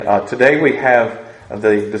Today we have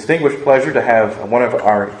the distinguished pleasure to have one of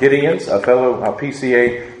our Gideons, a fellow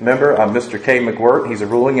PCA member, Mr. Kay McWirt. He's a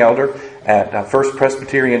ruling elder at First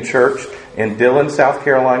Presbyterian Church in Dillon, South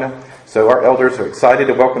Carolina. So our elders are excited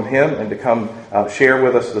to welcome him and to come share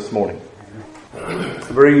with us this morning. I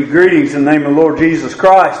bring you greetings in the name of the Lord Jesus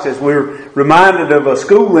Christ as we're reminded of a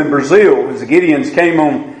school in Brazil as the Gideons came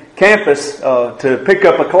on campus to pick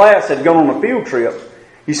up a class that had gone on a field trip.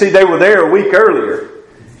 You see, they were there a week earlier.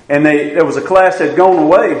 And there was a class that had gone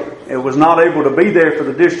away. It was not able to be there for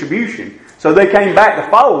the distribution. So they came back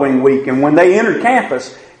the following week. And when they entered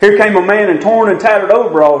campus, here came a man in torn and tattered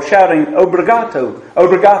overalls shouting, "Obrigado,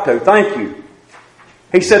 obrigado, thank you."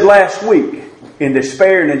 He said, "Last week, in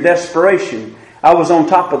despair and in desperation, I was on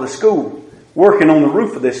top of the school, working on the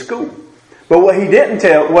roof of this school." But what I didn't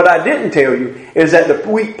tell you is that the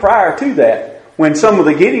week prior to that, when some of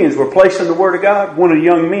the Gideons were placing the Word of God, one of the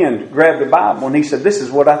young men grabbed the Bible and he said, "This is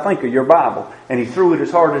what I think of your Bible." And he threw it as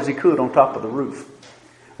hard as he could on top of the roof.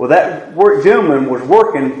 Well, that gentleman was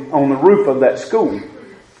working on the roof of that school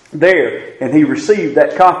there, and he received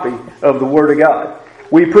that copy of the Word of God.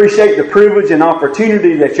 We appreciate the privilege and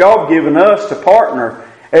opportunity that y'all have given us to partner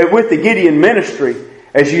with the Gideon ministry.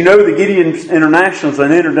 As you know, the Gideon International is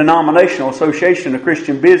an interdenominational association of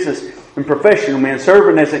Christian business and professional men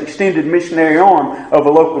serving as an extended missionary arm of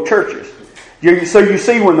the local churches. So you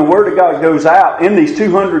see, when the Word of God goes out in these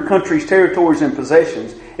 200 countries, territories, and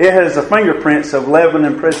possessions, it has the fingerprints of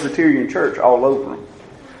Lebanon Presbyterian Church all over them.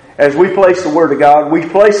 As we place the Word of God, we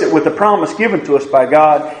place it with the promise given to us by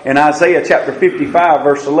God in Isaiah chapter 55,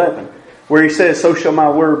 verse 11, where He says, "So shall my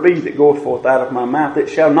word be that goeth forth out of my mouth. It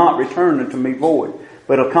shall not return unto me void,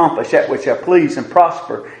 but accomplish that which I please and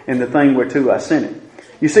prosper in the thing whereto I sent it."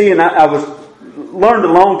 You see, and I learned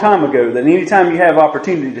a long time ago that anytime you have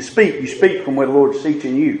opportunity to speak, you speak from where the Lord is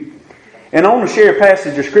teaching you. And I want to share a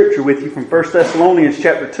passage of Scripture with you from 1 Thessalonians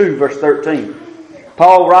chapter 2, verse 13.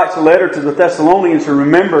 Paul writes a letter to the Thessalonians, who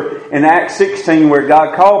remember in Acts 16 where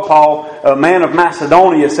God called Paul, a man of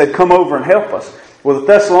Macedonia, said, "Come over and help us." Well, the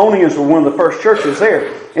Thessalonians were one of the first churches there.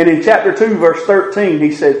 And in chapter 2, verse 13,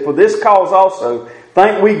 he said, "For this cause also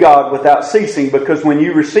thank we God without ceasing, because when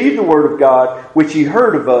you received the word of God, which ye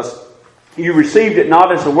heard of us, you received it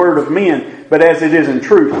not as the word of men, but as it is in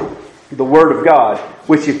truth, the word of God,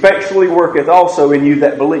 which effectually worketh also in you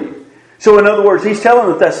that believe." So in other words, he's telling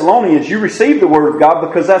the Thessalonians, you received the word of God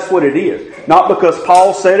because that's what it is. Not because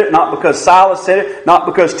Paul said it, not because Silas said it, not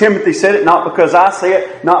because Timothy said it, not because I say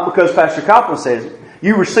it, not because Pastor Copeland says it.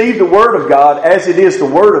 You received the word of God as it is the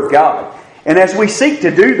word of God. And as we seek to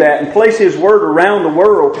do that and place His Word around the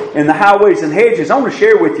world in the highways and hedges, I want to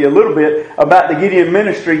share with you a little bit about the Gideon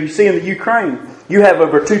ministry you see in the Ukraine. You have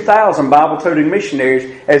over 2,000 Bible-toting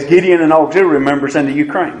missionaries as Gideon and auxiliary members in the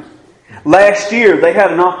Ukraine. Last year, they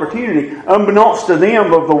had an opportunity, unbeknownst to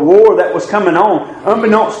them of the war that was coming on,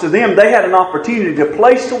 unbeknownst to them, they had an opportunity to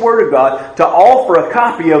place the Word of God, to offer a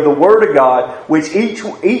copy of the Word of God, which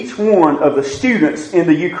each one of the students in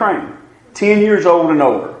the Ukraine, 10 years old and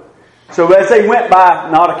older. So as they went by,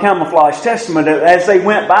 not a camouflage testament, as they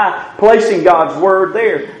went by placing God's Word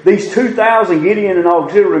there, these 2,000 Gideon and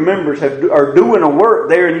auxiliary members are doing a work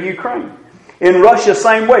there in the Ukraine. In Russia,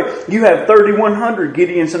 same way. You have 3,100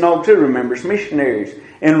 Gideons and auxiliary members, missionaries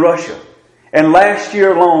in Russia. And last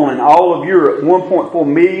year alone in all of Europe, 1.4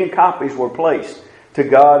 million copies were placed. To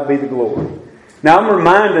God be the glory. Now I'm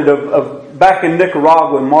reminded of back in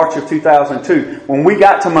Nicaragua in March of 2002. When we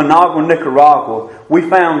got to Managua, Nicaragua, we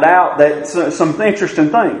found out that some interesting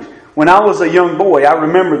things. When I was a young boy, I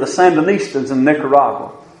remember the Sandinistas in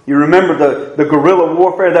Nicaragua. You remember the guerrilla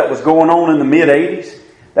warfare that was going on in the mid-'80s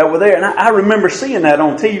that were there. And I remember seeing that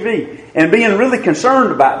on TV and being really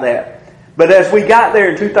concerned about that. But as we got there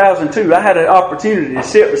in 2002, I had an opportunity to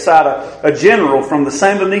sit beside a general from the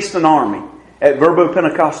Sandinistan army at Verbo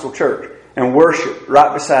Pentecostal Church and worship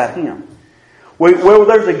right beside him. Well,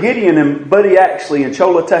 there's a Gideon and Buddy Axley in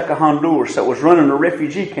Choluteca, Honduras that was running a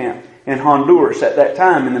refugee camp in Honduras at that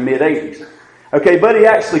time in the mid-'80s. Okay, Buddy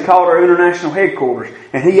Axley called our international headquarters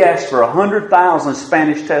and he asked for 100,000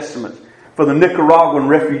 Spanish Testaments for the Nicaraguan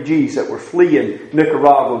refugees that were fleeing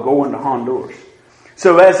Nicaragua going to Honduras.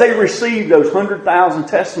 So as they received those 100,000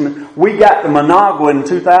 Testaments, we got to Managua in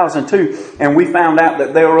 2002 and we found out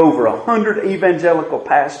that there were over 100 evangelical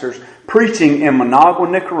pastors preaching in Managua,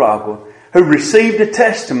 Nicaragua, who received a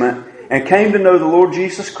testament and came to know the Lord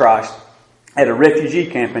Jesus Christ at a refugee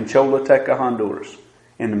camp in Choluteca, Honduras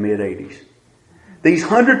in the mid-'80s. These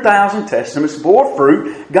 100,000 testaments bore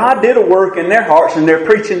fruit. God did a work in their hearts, and they're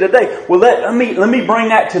preaching today. Well, let me bring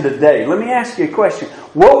that to today. Let me ask you a question.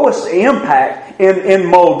 What was the impact in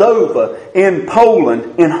Moldova, in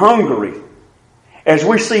Poland, in Hungary? As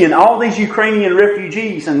we're seeing all these Ukrainian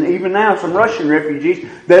refugees, and even now some Russian refugees,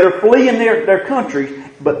 that are fleeing their countries,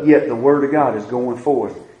 but yet the Word of God is going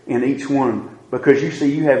forth in each one. Because you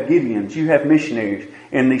see, you have Gideons, you have missionaries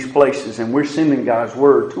in these places, and we're sending God's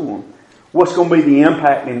Word to them. What's going to be the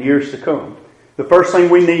impact in years to come? The first thing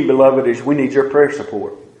we need, beloved, is we need your prayer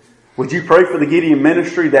support. Would you pray for the Gideon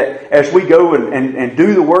ministry that as we go and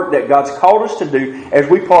do the work that God's called us to do, as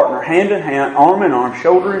we partner hand in hand, arm in arm,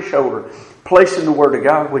 shoulder in shoulder, placing the Word of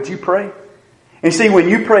God, would you pray? And see, when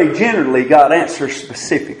you pray generally, God answers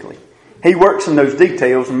specifically. He works in those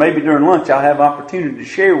details, and maybe during lunch I'll have opportunity to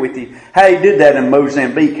share with you how He did that in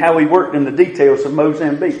Mozambique, how He worked in the details of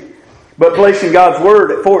Mozambique. But placing God's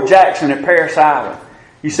Word at Fort Jackson at Parris Island.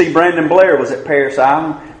 You see, Brandon Blair was at Parris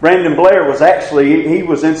Island. Brandon Blair was actually, he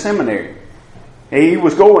was in seminary. He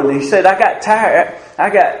was going, and he said, I got tired.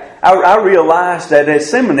 I realized that at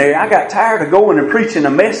seminary, I got tired of going and preaching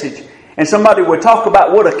a message, and somebody would talk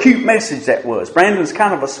about what a cute message that was. Brandon's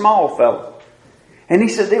kind of a small fellow. And he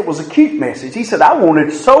said it was a cute message. He said, I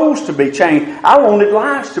wanted souls to be changed. I wanted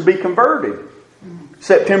lives to be converted.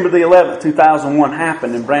 September the 11th, 2001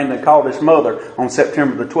 happened, and Brandon called his mother on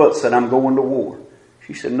September the 12th, said, I'm going to war.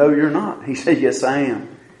 She said, no, you're not. He said, yes, I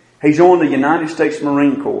am. He joined the United States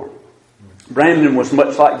Marine Corps. Brandon was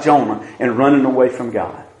much like Jonah in running away from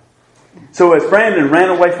God. So as Brandon ran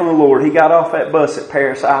away from the Lord, he got off that bus at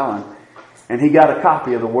Parris Island, and he got a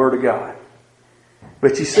copy of the Word of God.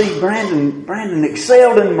 But you see, Brandon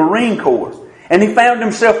excelled in the Marine Corps. And he found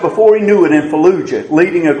himself, before he knew it, in Fallujah,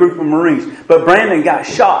 leading a group of Marines. But Brandon got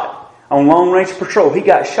shot on long-range patrol. He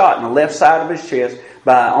got shot in the left side of his chest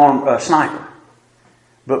by a sniper.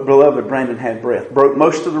 But beloved, Brandon had breath. Broke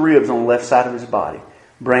most of the ribs on the left side of his body.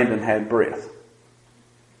 Brandon had breath.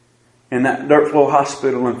 In that dirt floor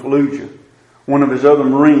hospital in Fallujah, one of his other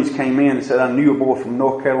Marines came in and said, I knew a boy from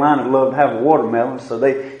North Carolina would love to have a watermelon. So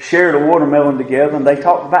they shared a watermelon together, and they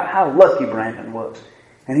talked about how lucky Brandon was.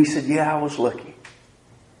 And he said, yeah, I was lucky.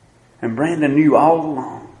 And Brandon knew all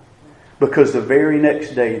along, because the very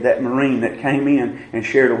next day, that Marine that came in and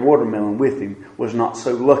shared a watermelon with him was not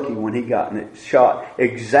so lucky when he got shot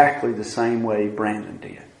exactly the same way Brandon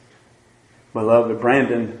did. Beloved,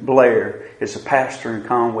 Brandon Blair is a pastor in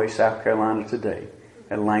Conway, South Carolina today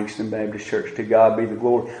at Langston Baptist Church. To God be the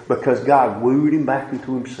glory, because God wooed him back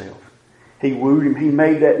into Himself. He wooed him. He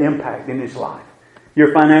made that impact in his life.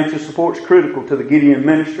 Your financial support is critical to the Gideon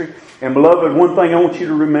ministry. And beloved, one thing I want you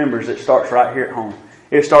to remember is it starts right here at home.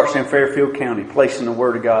 It starts in Fairfield County, placing the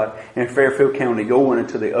Word of God in Fairfield County, going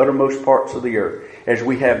into the uttermost parts of the earth as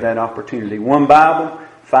we have that opportunity. One Bible,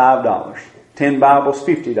 $5. 10 Bibles,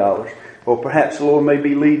 $50. Or perhaps the Lord may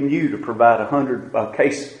be leading you to provide a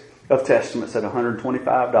case of testaments at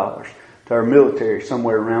 $125 to our military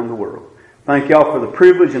somewhere around the world. Thank y'all for the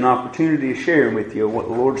privilege and opportunity of sharing with you what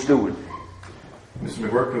the Lord's doing. Mr.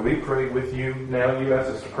 McGuirk, could we pray with you now? You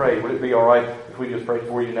asked us to pray. Would it be all right if we just pray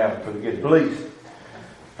for you now for the Gideons? Please.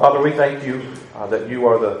 Father, we thank you that you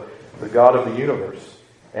are the God of the universe,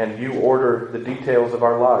 and you order the details of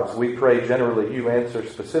our lives. We pray generally, you answer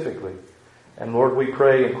specifically. And Lord, we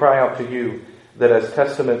pray and cry out to you that as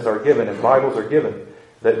testaments are given and Bibles are given,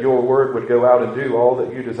 that your word would go out and do all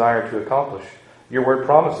that you desire to accomplish. Your word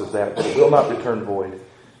promises that it will not return void.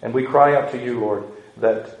 And we cry out to you, Lord,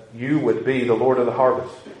 that you would be the Lord of the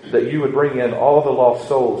harvest, that you would bring in all the lost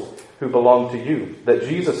souls who belong to you, that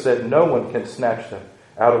Jesus said no one can snatch them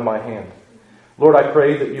out of my hand. Lord, I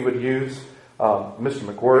pray that you would use Mr.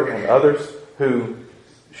 McGuirk and others who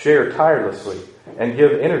share tirelessly and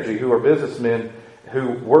give energy, who are businessmen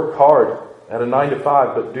who work hard at a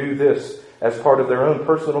 9-to-5, but do this as part of their own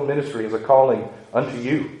personal ministry as a calling unto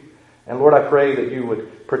you. And Lord, I pray that you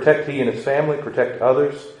would protect he and his family, protect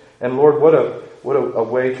others. And Lord, what a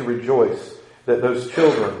way to rejoice that those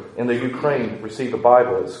children in the Ukraine receive a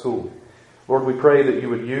Bible at school. Lord, we pray that you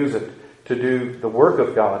would use it to do the work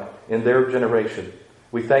of God in their generation.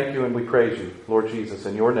 We thank you and we praise you, Lord Jesus,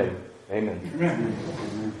 in your name. Amen. Amen.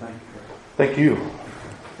 Thank you.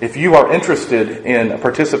 If you are interested in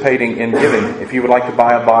participating in giving, if you would like to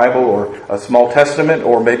buy a Bible or a small testament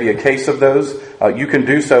or maybe a case of those, you can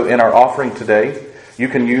do so in our offering today. You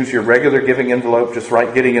can use your regular giving envelope, just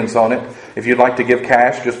write Gideons on it. If you'd like to give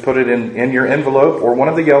cash, just put it in your envelope or one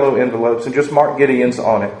of the yellow envelopes and just mark Gideons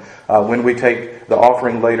on it when we take the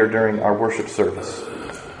offering later during our worship service.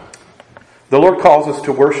 The Lord calls us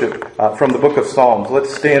to worship from the book of Psalms.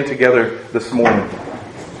 Let's stand together this morning.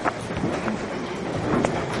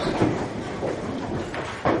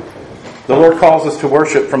 The Lord calls us to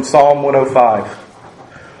worship from Psalm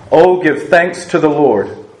 105. Oh, give thanks to the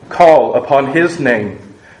Lord. Call upon His name.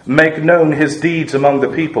 Make known His deeds among the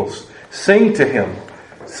peoples. Sing to Him.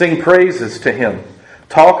 Sing praises to Him.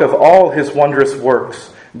 Talk of all His wondrous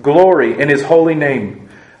works. Glory in His holy name.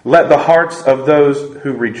 Let the hearts of those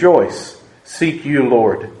who rejoice seek you,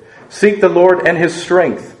 Lord. Seek the Lord and His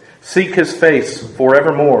strength. Seek His face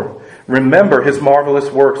forevermore. Remember His marvelous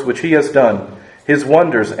works which He has done, His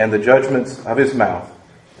wonders and the judgments of His mouth.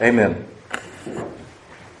 Amen.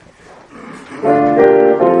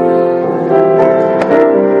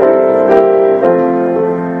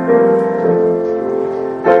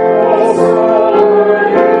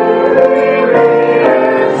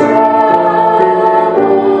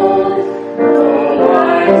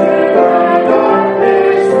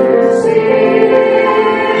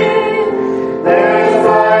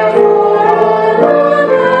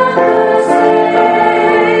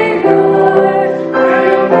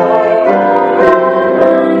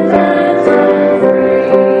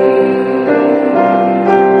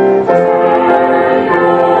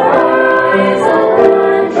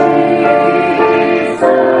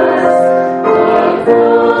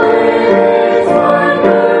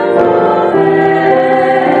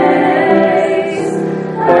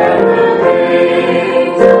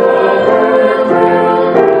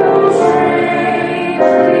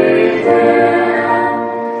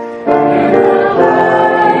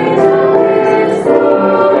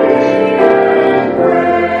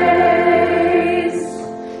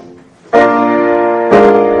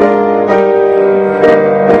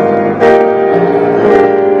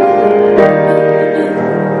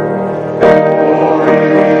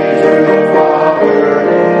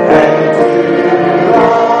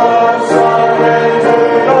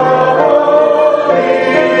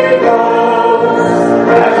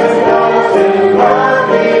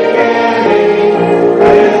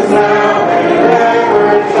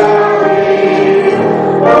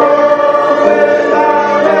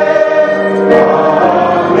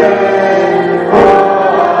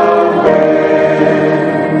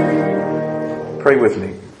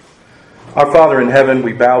 Father in heaven,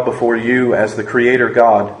 we bow before you as the Creator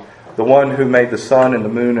God, the one who made the sun and the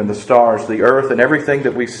moon and the stars, the earth and everything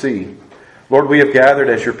that we see. Lord, we have gathered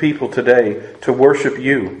as your people today to worship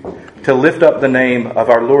you, to lift up the name of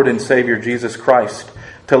our Lord and Savior Jesus Christ,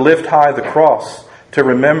 to lift high the cross, to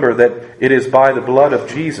remember that it is by the blood of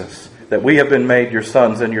Jesus that we have been made your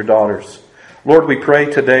sons and your daughters. Lord, we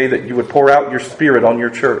pray today that you would pour out your Spirit on your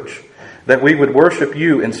church, that we would worship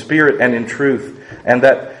you in spirit and in truth, and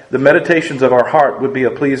that the meditations of our heart would be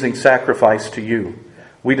a pleasing sacrifice to you.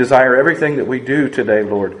 We desire everything that we do today,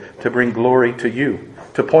 Lord, to bring glory to you,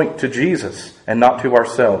 to point to Jesus and not to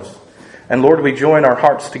ourselves. And Lord, we join our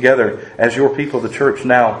hearts together as your people, the church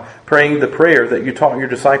now, praying the prayer that you taught your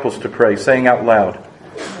disciples to pray, saying out loud,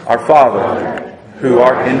 Our Father, who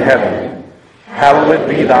art in heaven, hallowed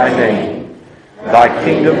be thy name. Thy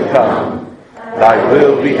kingdom come, thy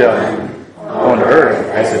will be done, on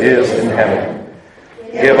earth as it is in heaven.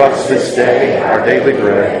 Give us this day our daily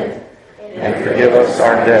bread, and forgive us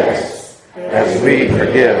our debts, as we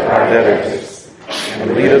forgive our debtors.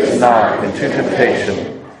 And lead us not into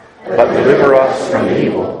temptation, but deliver us from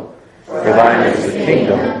evil. For thine is the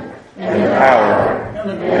kingdom, and the power,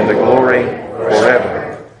 and the glory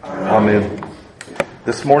forever. Amen.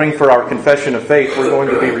 This morning for our confession of faith, we're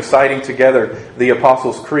going to be reciting together the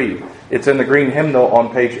Apostles' Creed. It's in the green hymnal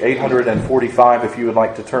on page 845 if you would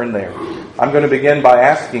like to turn there. I'm going to begin by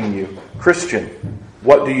asking you, Christian,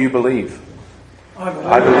 what do you believe?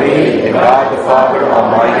 I believe in God the Father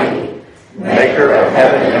Almighty, maker of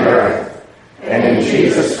heaven and earth, and in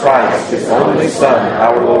Jesus Christ, His only Son,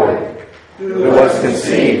 our Lord, who was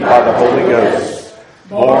conceived by the Holy Ghost,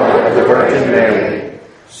 born of the Virgin Mary,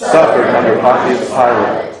 suffered under Pontius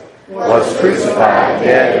Pilate, was crucified,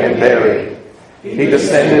 dead, and buried. He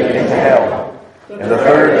descended into hell, and the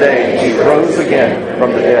third day He rose again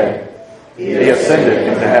from the dead. He ascended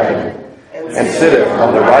into heaven, and sitteth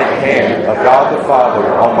on the right hand of God the Father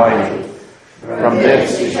Almighty. From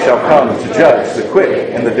thence He shall come to judge the quick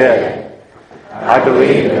and the dead. I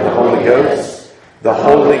believe in the Holy Ghost, the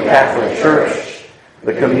Holy Catholic Church,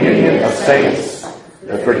 the communion of saints,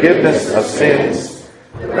 the forgiveness of sins,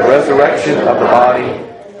 the resurrection of the body,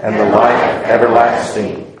 and the life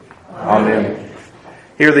everlasting. Amen.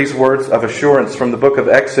 Hear these words of assurance from the book of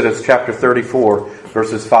Exodus, chapter 34,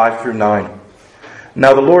 verses 5 through 9.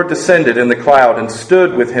 Now the Lord descended in the cloud and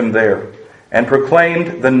stood with him there, and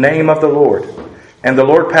proclaimed the name of the Lord. And the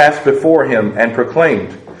Lord passed before him and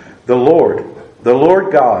proclaimed, The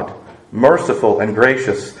Lord God, merciful and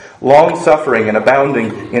gracious, long-suffering and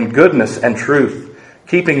abounding in goodness and truth,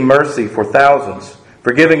 keeping mercy for thousands,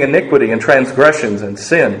 forgiving iniquity and transgressions and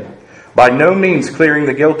sin, by no means clearing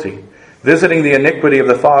the guilty, visiting the iniquity of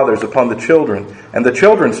the fathers upon the children and the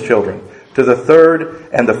children's children, to the third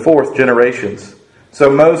and the fourth generations. So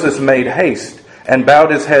Moses made haste and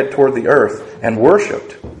bowed his head toward the earth and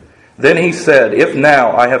worshipped. Then he said, If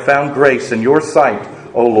now I have found grace in your sight,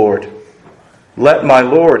 O Lord, let my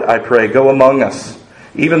Lord, I pray, go among us,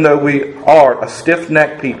 even though we are a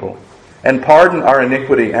stiff-necked people, and pardon our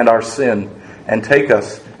iniquity and our sin, and take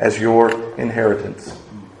us as your inheritance.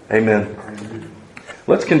 Amen.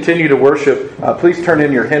 Let's continue to worship. Please turn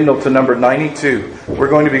in your hymnal to number 92. We're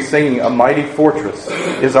going to be singing A Mighty Fortress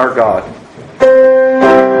is Our God.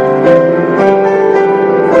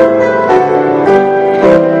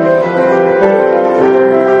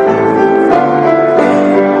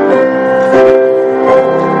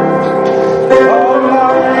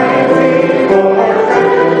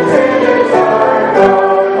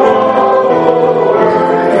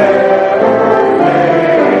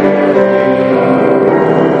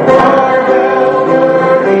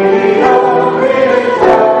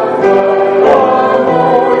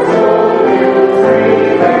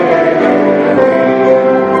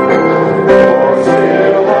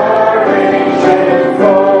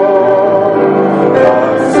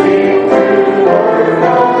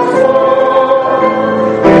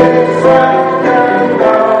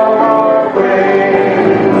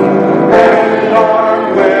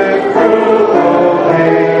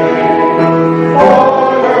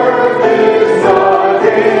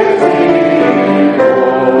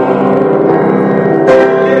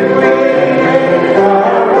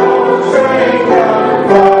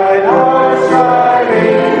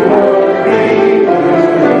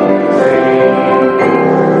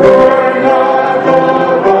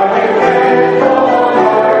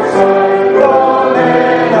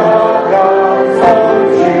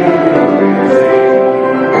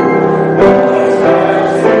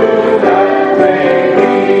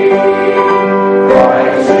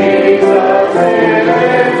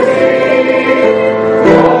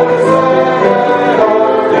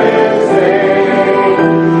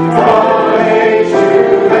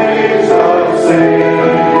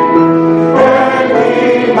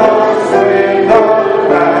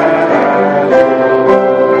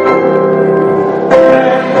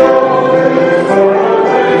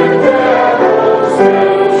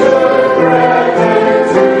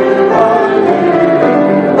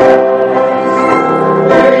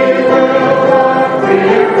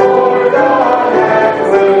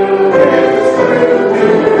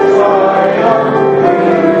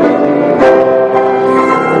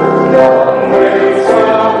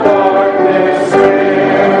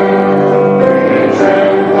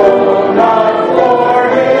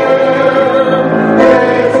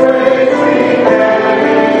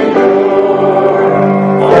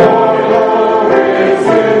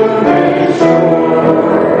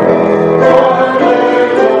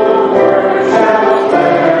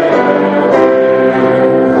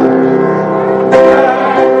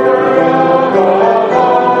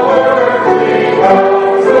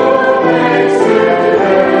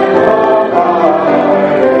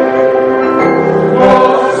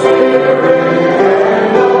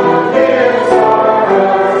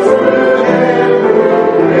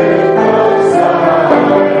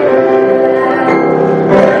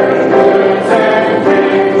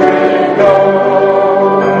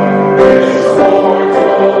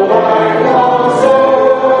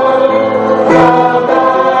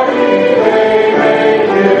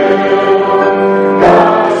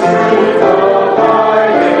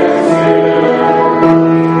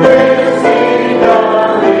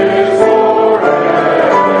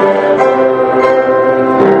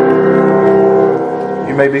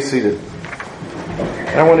 Be seated.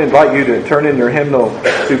 And I want to invite you to turn in your hymnal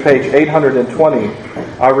to page 820.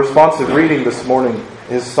 Our responsive reading this morning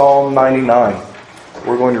is Psalm 99.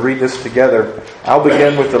 We're going to read this together. I'll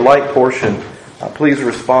begin with the light portion. Please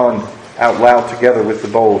respond out loud together with the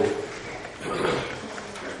bold.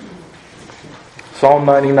 Psalm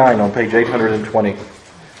 99 on page 820.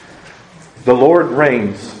 The Lord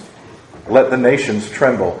reigns. Let the nations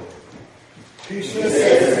tremble. He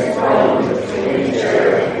sits enthroned between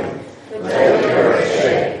cherubim. Let the earth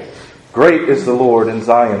shake. Great is the Lord in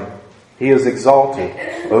Zion. He is exalted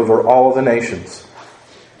over all the nations.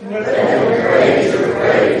 Let them praise your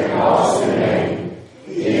great and awesome name.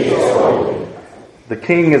 He is holy. The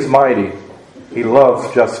King is mighty. He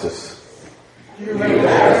loves justice. You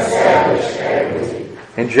have established equity.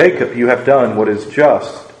 In Jacob you have done what is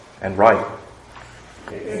just and right.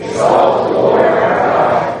 Exalt the Lord our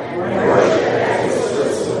God and worship at his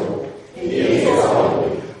footstool. He is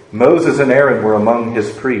holy. Moses and Aaron were among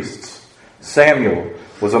his priests. Samuel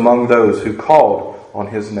was among those who called on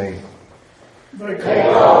his name. They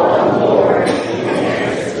called on the Lord, and he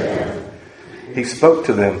answered them. He spoke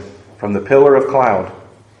to them from the pillar of cloud.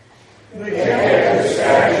 They kept the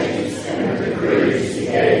statutes and the decrees he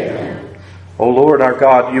gave them. O Lord our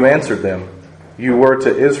God, you answered them. You were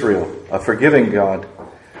to Israel a forgiving God,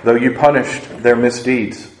 though you punished their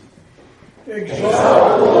misdeeds.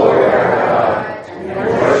 Exalt the Lord our God and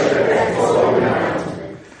worship at his holy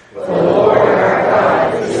mountain. For the Lord our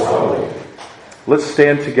God is holy. Let's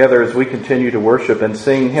stand together as we continue to worship and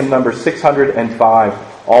sing hymn number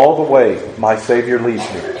 605, All the Way My Savior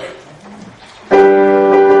Leads Me.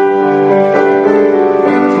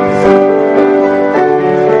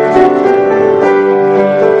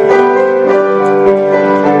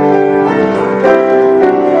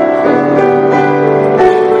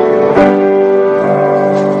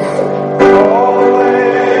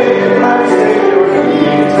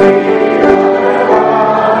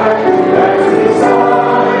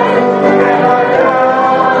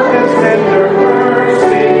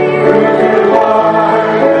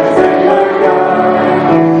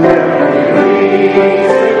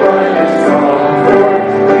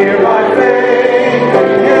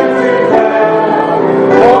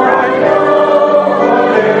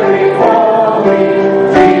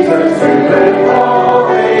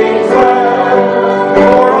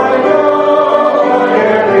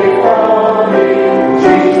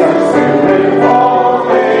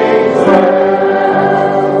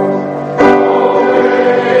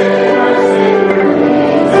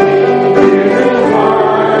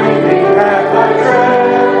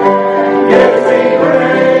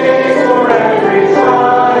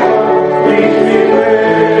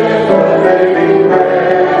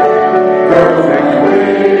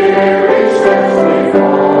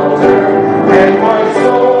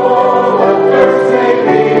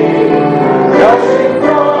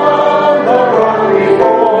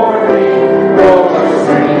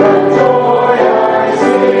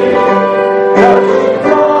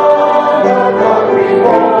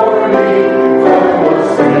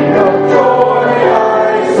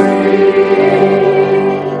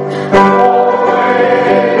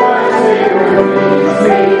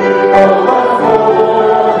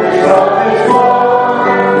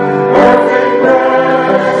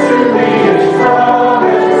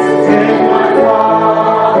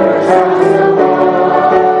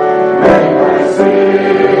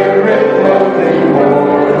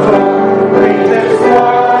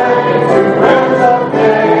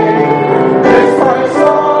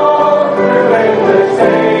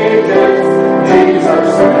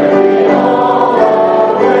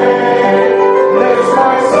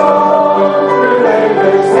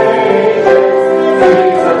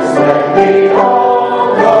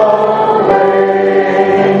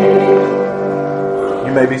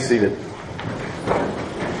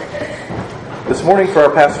 This morning for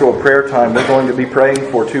our pastoral prayer time, we're going to be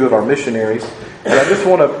praying for two of our missionaries. And I just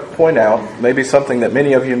want to point out, maybe something that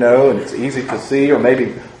many of you know and it's easy to see or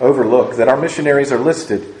maybe overlook, that our missionaries are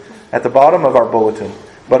listed at the bottom of our bulletin.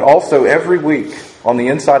 But also every week on the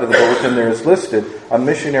inside of the bulletin there is listed a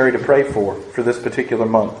missionary to pray for this particular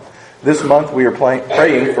month. This month we are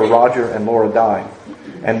praying for Roger and Laura Dye.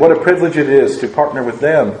 And what a privilege it is to partner with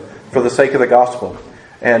them for the sake of the gospel.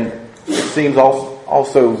 And it seems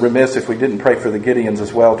also remiss if we didn't pray for the Gideons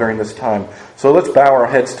as well during this time. So let's bow our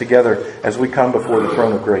heads together as we come before the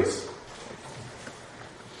throne of grace.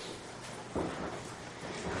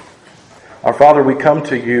 Our Father, we come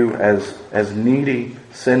to you as needy,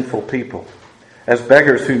 sinful people, as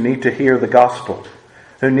beggars who need to hear the gospel,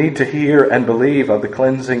 who need to hear and believe of the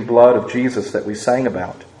cleansing blood of Jesus that we sang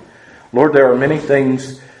about. Lord, there are many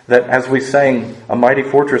things that, as we sang, "A Mighty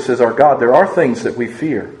Fortress is Our God," there are things that we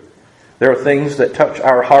fear. There are things that touch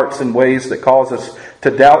our hearts in ways that cause us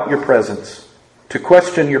to doubt your presence, to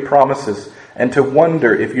question your promises, and to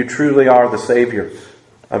wonder if you truly are the Savior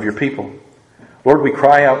of your people. Lord, we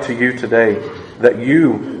cry out to you today that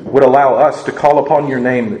you would allow us to call upon your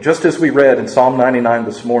name, just as we read in Psalm 99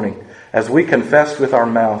 this morning, as we confessed with our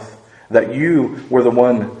mouth that you were the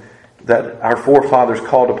one that our forefathers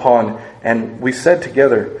called upon, and we said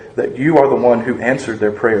together that you are the one who answered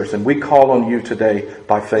their prayers, and we call on you today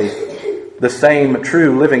by faith. The same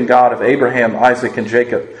true living God of Abraham, Isaac, and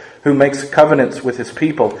Jacob, who makes covenants with his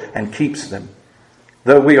people and keeps them.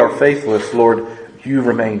 Though we are faithless, Lord, you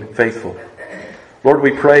remain faithful. Lord, we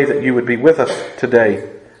pray that you would be with us today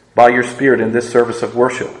by your Spirit in this service of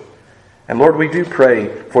worship. And Lord, we do pray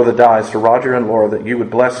for the Dyes, for Roger and Laura, that you would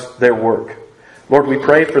bless their work. Lord, we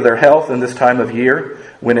pray for their health in this time of year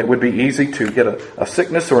when it would be easy to get a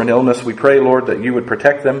sickness or an illness. We pray, Lord, that you would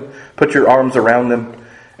protect them, put your arms around them.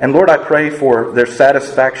 And Lord, I pray for their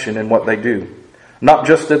satisfaction in what they do. Not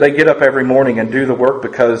just that they get up every morning and do the work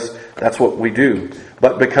because that's what we do,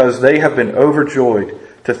 but because they have been overjoyed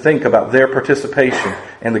to think about their participation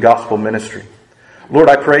in the gospel ministry. Lord,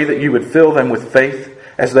 I pray that you would fill them with faith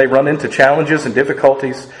as they run into challenges and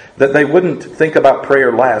difficulties, that they wouldn't think about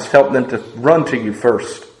prayer last. Help them to run to you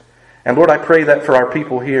first. And Lord, I pray that for our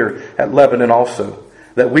people here at Lebanon also,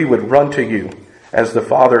 that we would run to you as the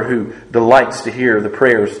Father who delights to hear the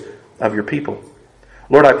prayers of your people.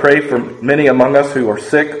 Lord, I pray for many among us who are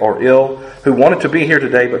sick or ill, who wanted to be here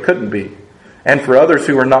today but couldn't be. And for others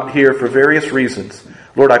who are not here for various reasons.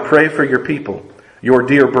 Lord, I pray for your people, your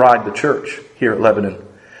dear bride, the church here at Lebanon,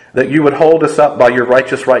 that you would hold us up by your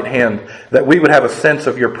righteous right hand, that we would have a sense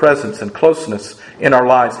of your presence and closeness in our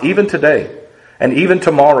lives, even today and even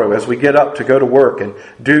tomorrow as we get up to go to work and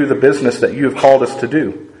do the business that you have called us to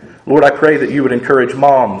do. Lord, I pray that you would encourage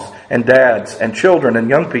moms and dads and children and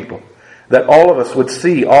young people, that all of us would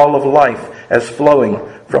see all of life as flowing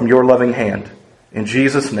from your loving hand. In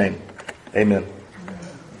Jesus' name, amen.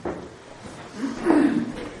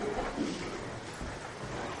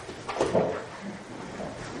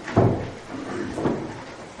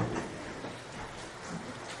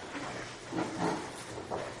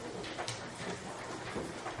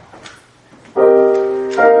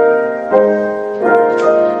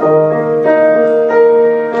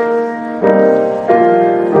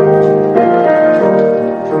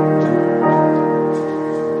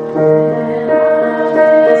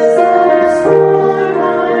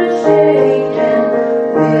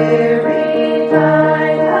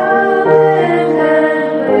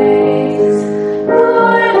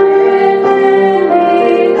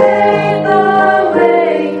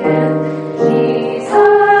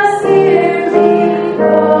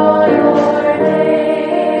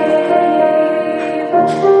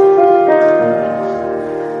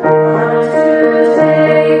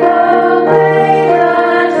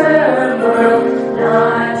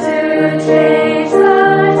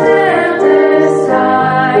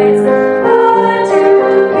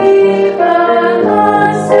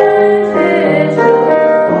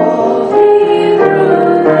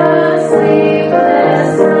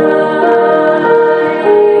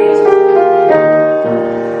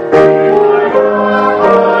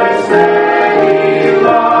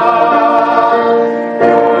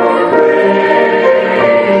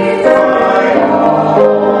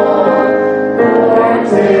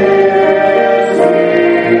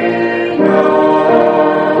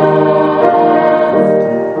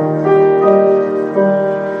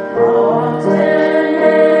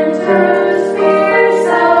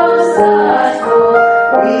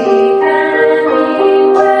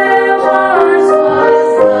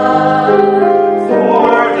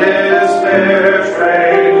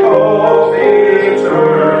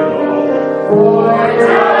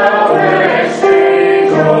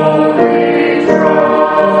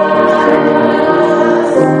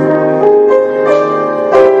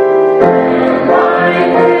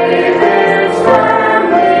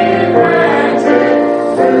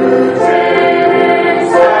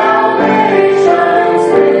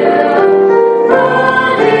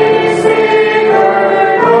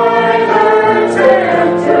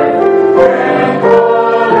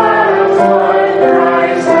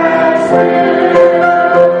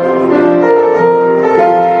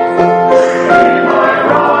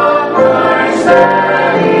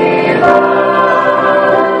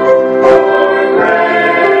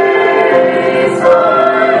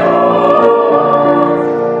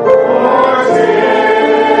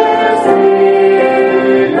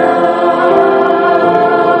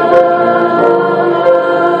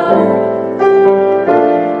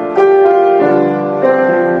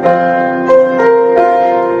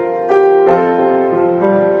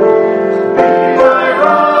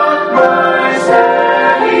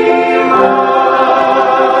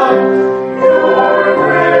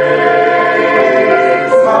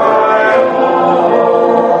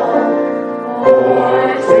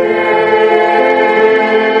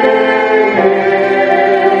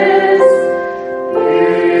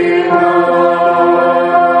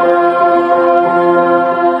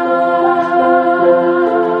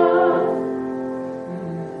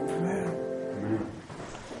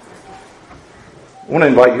 I want to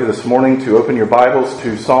invite you this morning to open your Bibles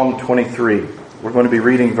to Psalm 23. We're going to be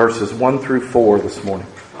reading verses 1 through 4 this morning.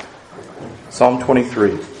 Psalm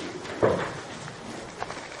 23.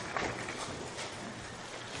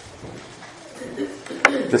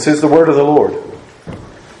 This is the word of the Lord.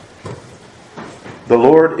 The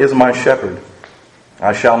Lord is my shepherd.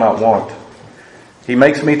 I shall not want. He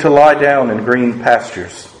makes me to lie down in green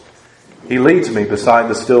pastures. He leads me beside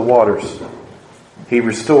the still waters. He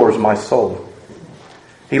restores my soul.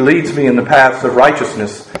 He leads me in the paths of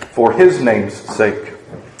righteousness for His name's sake.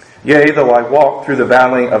 Yea, though I walk through the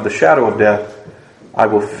valley of the shadow of death, I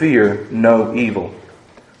will fear no evil.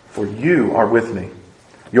 For You are with me.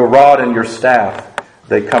 Your rod and Your staff,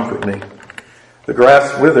 they comfort me. The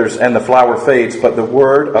grass withers and the flower fades, but the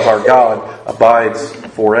word of our God abides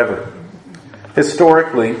forever.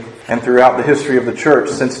 Historically, and throughout the history of the church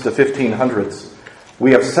since the 1500s,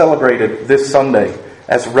 we have celebrated this Sunday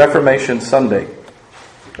as Reformation Sunday.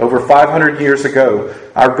 Over 500 years ago,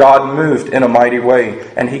 our God moved in a mighty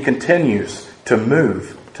way, and He continues to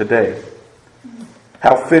move today.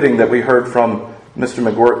 How fitting that we heard from Mr.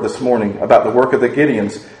 McGuirt this morning about the work of the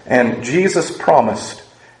Gideons, and Jesus promised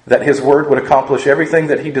that His word would accomplish everything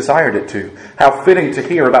that He desired it to. How fitting to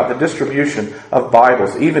hear about the distribution of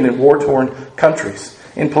Bibles, even in war-torn countries,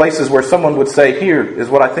 in places where someone would say, here is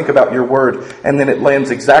what I think about your word, and then it lands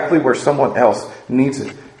exactly where someone else needs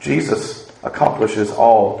it. Jesus accomplishes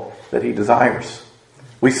all that He desires.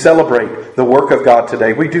 We celebrate the work of God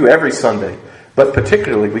today. We do every Sunday, but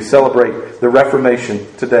particularly we celebrate the Reformation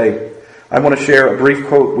today. I want to share a brief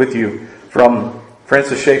quote with you from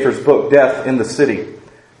Francis Schaeffer's book, Death in the City.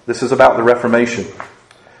 This is about the Reformation.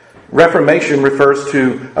 Reformation refers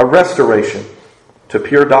to a restoration to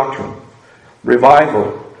pure doctrine.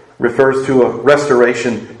 Revival refers to a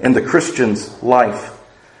restoration in the Christian's life.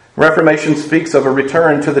 Reformation speaks of a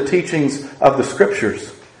return to the teachings of the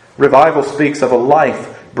Scriptures. Revival speaks of a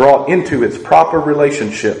life brought into its proper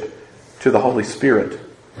relationship to the Holy Spirit.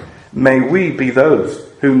 May we be those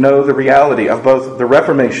who know the reality of both the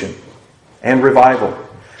Reformation and revival,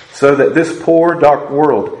 so that this poor, dark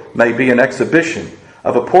world may be an exhibition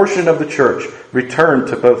of a portion of the church returned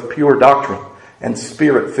to both pure doctrine and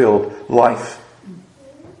Spirit-filled life.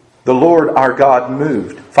 The Lord our God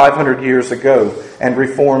moved 500 years ago and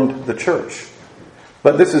reformed the church.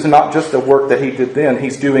 But this is not just a work that He did then.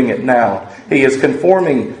 He's doing it now. He is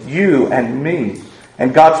conforming you and me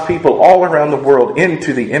and God's people all around the world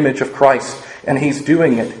into the image of Christ. And He's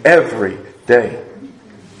doing it every day.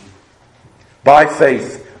 By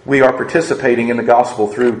faith, we are participating in the gospel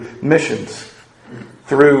through missions,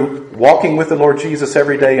 through walking with the Lord Jesus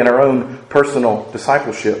every day in our own personal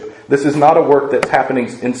discipleship. This is not a work that's happening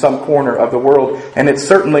in some corner of the world, and it's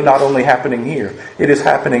certainly not only happening here. It is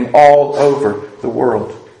happening all over the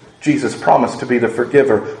world. Jesus promised to be the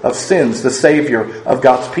forgiver of sins, the Savior of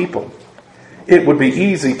God's people. It would be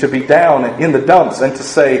easy to be down in the dumps and to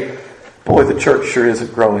say, boy, the church sure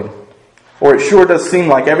isn't growing. Or it sure does seem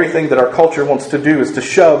like everything that our culture wants to do is to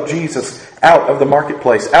shove Jesus out of the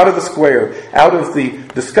marketplace, out of the square, out of the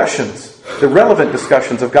discussions, the relevant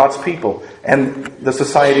discussions of God's people and the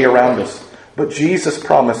society around us. But Jesus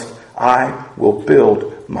promised, I will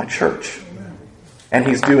build my church. And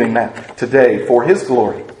He's doing that today for His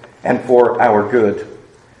glory and for our good.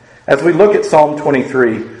 As we look at Psalm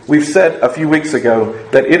 23, we've said a few weeks ago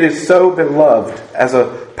that it is so beloved as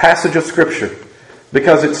a passage of Scripture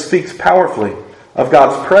because it speaks powerfully of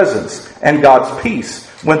God's presence and God's peace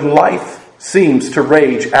when life seems to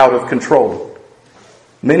rage out of control.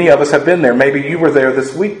 Many of us have been there. Maybe you were there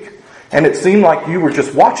this week, and it seemed like you were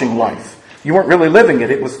just watching life. You weren't really living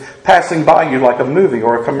it. It was passing by you like a movie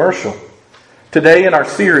or a commercial. Today in our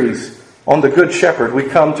series on the Good Shepherd, we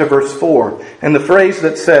come to verse 4, and the phrase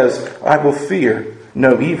that says, I will fear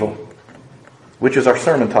no evil, which is our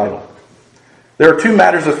sermon title. There are two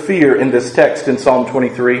matters of fear in this text in Psalm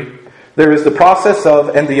 23. There is the process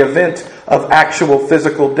of and the event of actual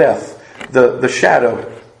physical death, the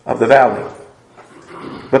shadow of the valley.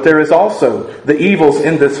 But there is also the evils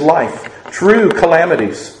in this life, true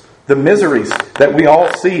calamities, the miseries that we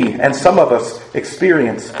all see and some of us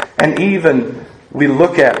experience, and even we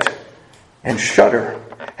look at and shudder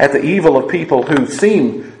at the evil of people who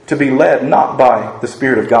seem to be led not by the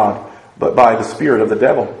Spirit of God, but by the spirit of the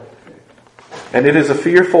devil. And it is a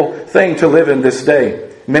fearful thing to live in this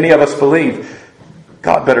day. Many of us believe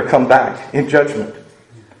God better come back in judgment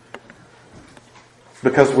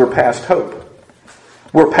because we're past hope.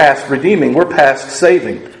 We're past redeeming. We're past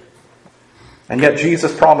saving. And yet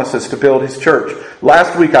Jesus promises to build His church.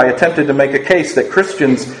 Last week I attempted to make a case that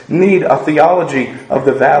Christians need a theology of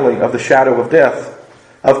the valley of the shadow of death,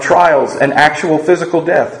 of trials and actual physical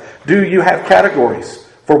death. Do you have categories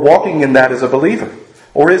for walking in that as a believer?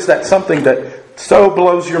 Or is that something that so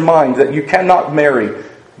blows your mind that you cannot marry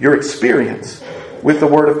your experience with the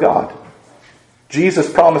Word of God?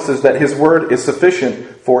 Jesus promises that His Word is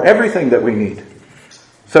sufficient for everything that we need.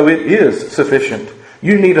 So it is sufficient.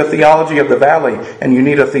 You need a theology of the valley, and you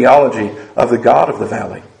need a theology of the God of the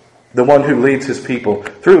valley, the one who leads His people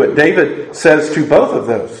through it. David says to both of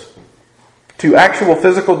those, to actual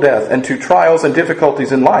physical death and to trials and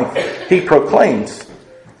difficulties in life, he proclaims,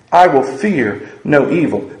 I will fear no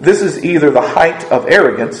evil. This is either the height of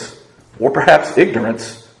arrogance or perhaps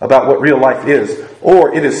ignorance about what real life is,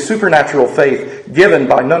 or it is supernatural faith given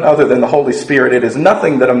by none other than the Holy Spirit. It is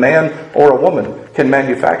nothing that a man or a woman can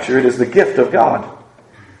manufacture. It is the gift of God.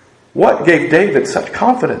 What gave David such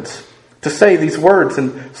confidence to say these words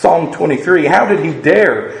in Psalm 23? How did he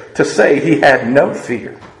dare to say he had no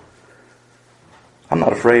fear? I'm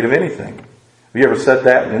not afraid of anything. Have you ever said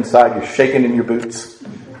that and inside you're shaking in your boots?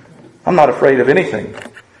 I'm not afraid of anything.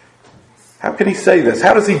 How can he say this?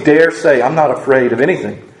 How does he dare say, I'm not afraid of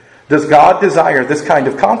anything? Does God desire this kind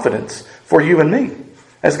of confidence for you and me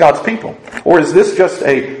as God's people? Or is this just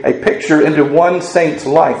a picture into one saint's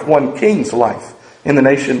life, one king's life in the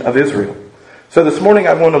nation of Israel? So this morning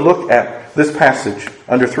I want to look at this passage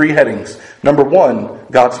under three headings. Number one,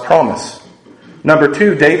 God's promise. Number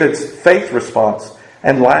two, David's faith response.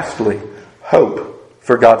 And lastly, hope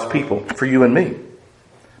for God's people, for you and me.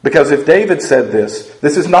 Because if David said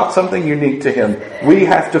this is not something unique to him. We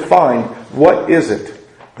have to find what is it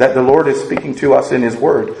that the Lord is speaking to us in His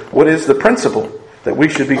Word. What is the principle that we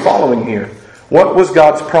should be following here? What was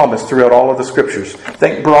God's promise throughout all of the Scriptures?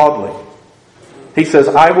 Think broadly. He says,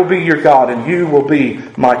 I will be your God and you will be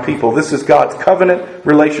my people. This is God's covenant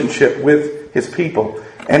relationship with His people.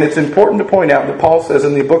 And it's important to point out that Paul says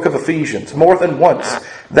in the book of Ephesians more than once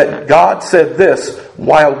that God said this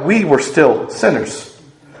while we were still sinners.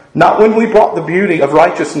 Not when we brought the beauty of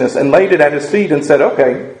righteousness and laid it at His feet and said,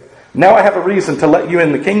 okay, now I have a reason to let you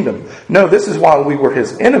in the kingdom. No, this is while we were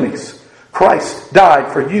His enemies. Christ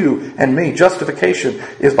died for you and me. Justification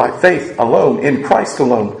is by faith alone, in Christ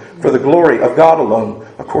alone, for the glory of God alone,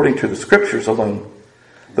 according to the Scriptures alone.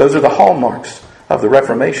 Those are the hallmarks of the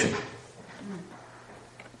Reformation.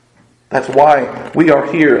 That's why we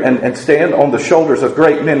are here and stand on the shoulders of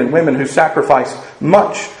great men and women who sacrificed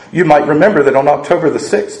much. You might remember that on October the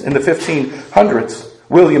 6th in the 1500s,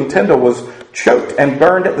 William Tyndale was choked and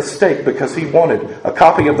burned at the stake because he wanted a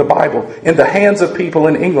copy of the Bible in the hands of people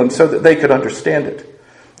in England so that they could understand it.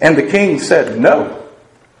 And the king said no.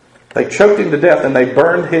 They choked him to death and they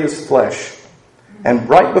burned his flesh. And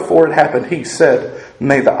right before it happened, he said,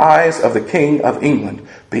 may the eyes of the King of England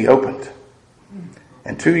be opened.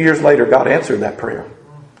 And 2 years later, God answered that prayer.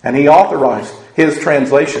 And He authorized his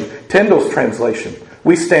translation, Tyndale's translation.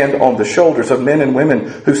 We stand on the shoulders of men and women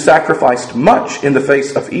who sacrificed much in the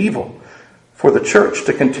face of evil for the church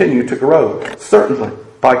to continue to grow, certainly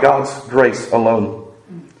by God's grace alone.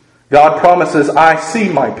 God promises, I see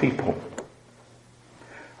my people.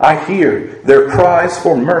 I hear their cries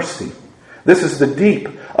for mercy. This is the deep,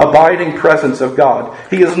 abiding presence of God.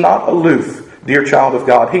 He is not aloof, dear child of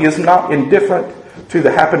God. He is not indifferent to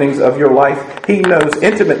the happenings of your life. He knows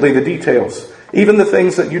intimately the details, even the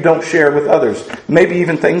things that you don't share with others, maybe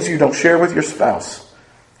even things you don't share with your spouse.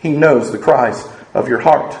 He knows the cries of your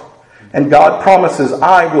heart. And God promises,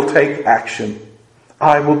 I will take action.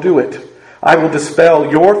 I will do it. I will dispel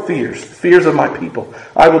your fears, the fears of my people.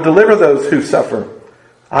 I will deliver those who suffer.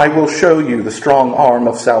 I will show you the strong arm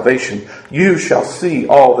of salvation. You shall see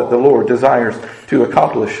all that the Lord desires to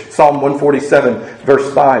accomplish. Psalm 147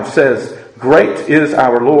 verse 5 says, great is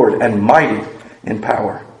our Lord and mighty in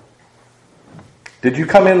power. Did you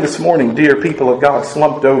come in this morning, dear people of God,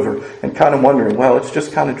 slumped over and kind of wondering, well, it's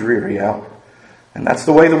just kind of dreary out. And that's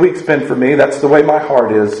the way the week's been for me. That's the way my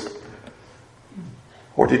heart is.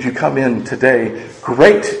 Or did you come in today,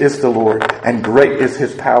 great is the Lord and great is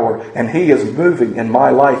His power. And He is moving in my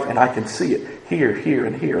life and I can see it here, here,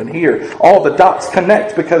 and here, and here. All the dots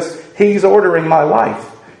connect because He's ordering my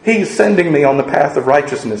life. He's sending me on the path of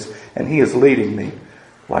righteousness. And He is leading me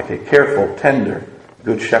like a careful, tender,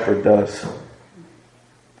 good shepherd does.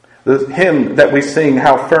 The hymn that we sing,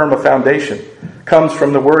 How Firm a Foundation, comes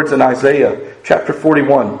from the words in Isaiah chapter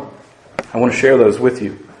 41. I want to share those with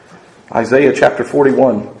you. Isaiah chapter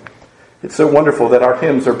 41. It's so wonderful that our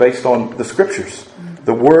hymns are based on the Scriptures.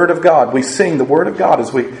 The Word of God. We sing the Word of God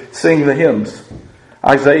as we sing the hymns.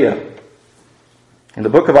 Isaiah. In the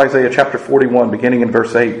book of Isaiah chapter 41, beginning in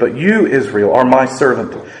verse 8. But you, Israel, are my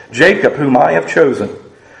servant, Jacob, whom I have chosen,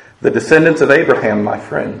 the descendants of Abraham, my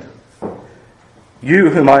friend.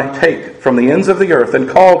 You whom I take from the ends of the earth and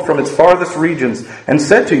called from its farthest regions and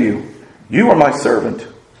said to you, you are my servant.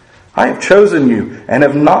 I have chosen you and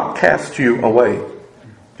have not cast you away.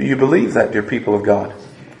 Do you believe that, dear people of God?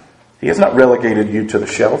 He has not relegated you to the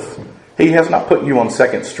shelf. He has not put you on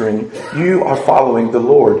second string. You are following the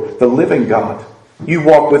Lord, the living God. You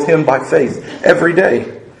walk with Him by faith every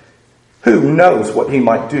day. Who knows what He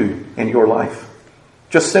might do in your life?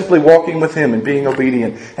 Just simply walking with Him and being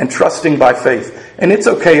obedient and trusting by faith. And it's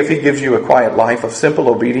okay if He gives you a quiet life of simple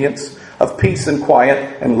obedience, of peace and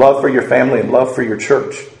quiet and love for your family and love for your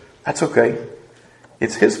church. That's okay.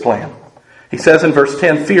 It's His plan. He says in verse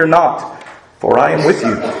 10, "Fear not, for I am with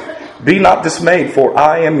you. Be not dismayed, for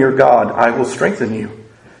I am your God. I will strengthen you.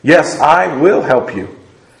 Yes, I will help you.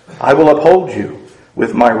 I will uphold you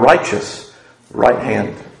with my righteous right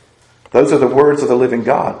hand." Those are the words of the living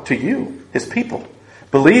God to you, His people.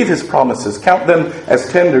 Believe His promises. Count them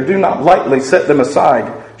as tender. Do not lightly set them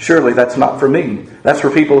aside. Surely that's not for me. That's for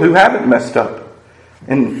people who haven't messed up.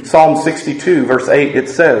 In Psalm 62, verse 8, it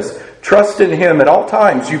says, "Trust in Him at all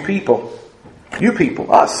times, you people." You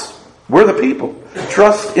people, us. We're the people.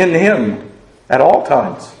 Trust in Him at all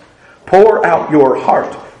times. Pour out your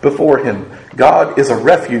heart before Him. God is a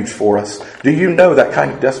refuge for us. Do you know that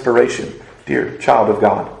kind of desperation, dear child of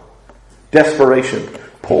God? Desperation.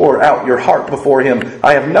 Pour out your heart before Him.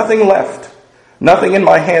 I have nothing left. Nothing in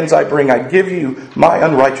my hands I bring. I give you my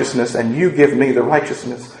unrighteousness, and you give me the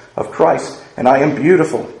righteousness of Christ. And I am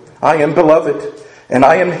beautiful. I am beloved. And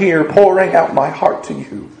I am here pouring out my heart to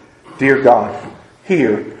you. Dear God,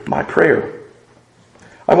 hear my prayer.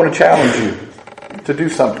 I want to challenge you to do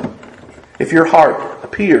something. If your heart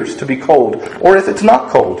appears to be cold, or if it's not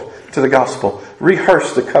cold to the gospel,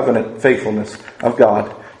 rehearse the covenant faithfulness of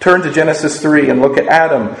God. Turn to Genesis 3 and look at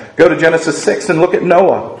Adam. Go to Genesis 6 and look at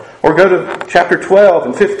Noah. Or go to chapter 12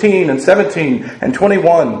 and 15 and 17 and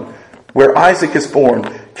 21, where Isaac is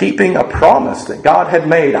born, keeping a promise that God had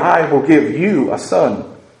made. I will give you a son.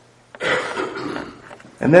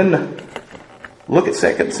 And then look at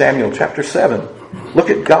 2 Samuel chapter 7.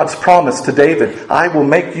 Look at God's promise to David. I will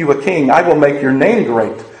make you a king. I will make your name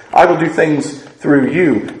great. I will do things through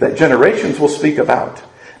you that generations will speak about.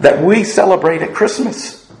 That we celebrate at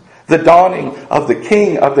Christmas. The dawning of the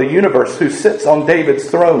King of the universe who sits on David's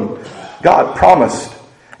throne. God promised.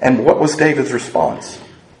 And what was David's response?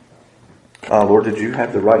 Lord, did you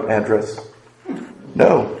have the right address?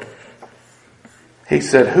 No. He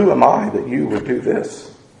said, who am I that you would do this?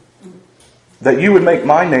 That you would make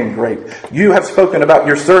my name great. You have spoken about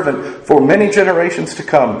your servant for many generations to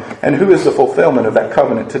come. And who is the fulfillment of that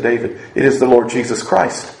covenant to David? It is the Lord Jesus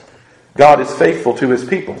Christ. God is faithful to His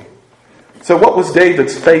people. So what was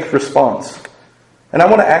David's faith response? And I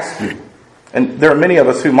want to ask you, and there are many of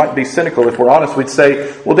us who might be cynical if we're honest, we'd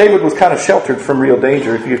say, well, David was kind of sheltered from real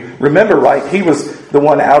danger. If you remember right, he was the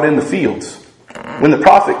one out in the fields. When the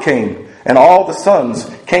prophet came, and all the sons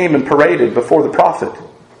came and paraded before the prophet,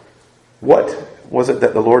 what was it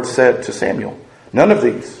that the Lord said to Samuel? None of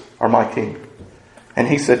these are my king. And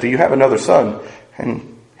he said, do you have another son?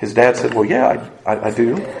 And his dad said, well, yeah, I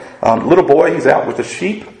do. Little boy, he's out with the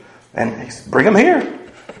sheep. And he said, bring him here.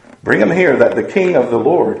 Bring him here that the king of the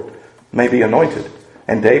Lord may be anointed.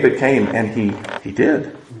 And David came and he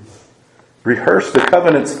did. Rehearse the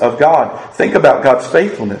covenants of God. Think about God's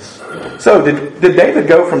faithfulness. So did David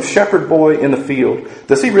go from shepherd boy in the field?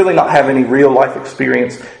 Does he really not have any real life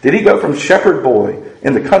experience? Did he go from shepherd boy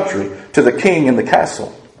in the country to the king in the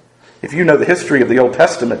castle? If you know the history of the Old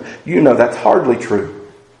Testament, you know that's hardly true.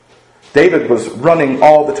 David was running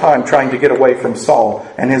all the time trying to get away from Saul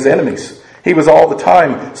and his enemies. He was all the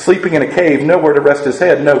time sleeping in a cave, nowhere to rest his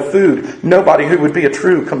head, no food, nobody who would be a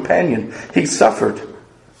true companion. He suffered.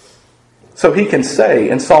 So he can say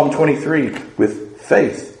in Psalm 23 with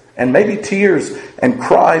faith and maybe tears and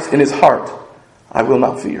cries in his heart, I will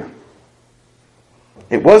not fear.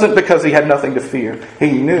 It wasn't because he had nothing to fear.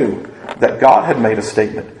 He knew that God had made a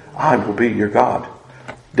statement, I will be your God.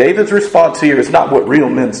 David's response here is not what real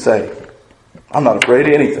men say. I'm not afraid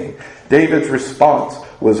of anything. David's response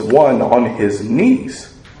was one on his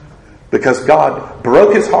knees because God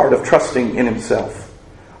broke his heart of trusting in himself.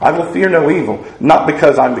 I will fear no evil, not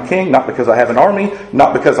because I'm the king, not because I have an army,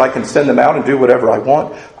 not because I can send them out and do whatever I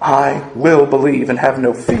want. I will believe and have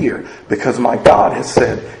no fear because my God has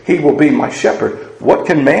said He will be my shepherd. What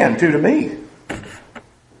can man do to me?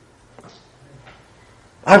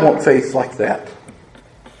 I want faith like that.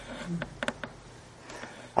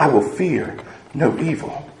 I will fear no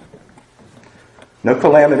evil. No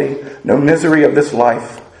calamity, no misery of this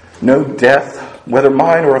life, no death, whether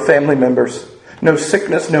mine or a family member's, no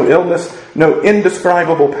sickness, no illness, no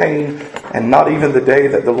indescribable pain, and not even the day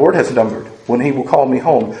that the Lord has numbered when He will call me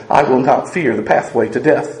home. I will not fear the pathway to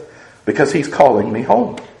death because He's calling me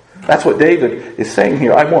home. That's what David is saying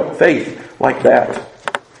here. I want faith like that.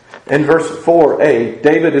 In verse 4a,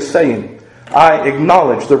 David is saying, I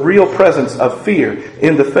acknowledge the real presence of fear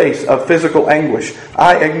in the face of physical anguish.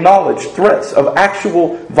 I acknowledge threats of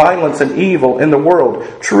actual violence and evil in the world,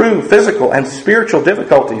 true physical and spiritual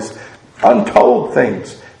difficulties, untold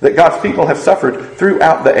things that God's people have suffered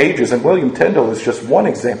throughout the ages. And William Tyndale is just one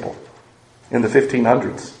example in the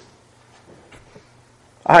 1500s.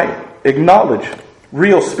 I acknowledge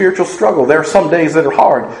real spiritual struggle. There are some days that are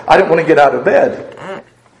hard. I don't want to get out of bed.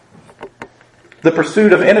 The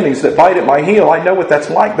pursuit of enemies that bite at my heel, I know what that's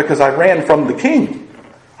like because I ran from the King.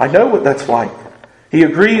 I know what that's like. He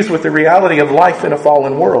agrees with the reality of life in a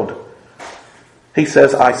fallen world. He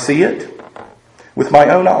says, I see it with my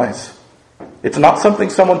own eyes. It's not something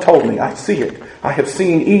someone told me. I see it. I have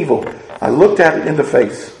seen evil. I looked at it in the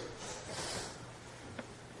face.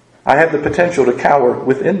 I have the potential to cower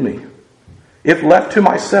within me. If left to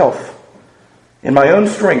myself, in my own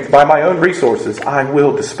strength, by my own resources, I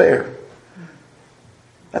will despair.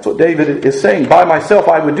 That's what David is saying. By myself,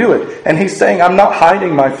 I would do it. And he's saying, I'm not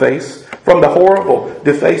hiding my face from the horrible,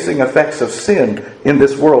 defacing effects of sin in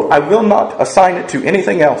this world. I will not assign it to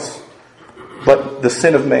anything else but the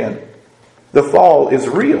sin of man. The fall is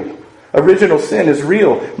real. Original sin is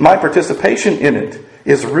real. My participation in it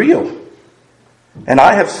is real. And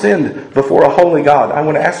I have sinned before a holy God. I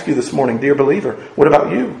want to ask you this morning, dear believer, what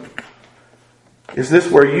about you? Is this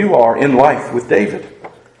where you are in life with David?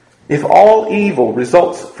 If all evil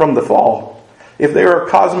results from the fall, if there are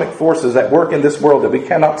cosmic forces at work in this world that we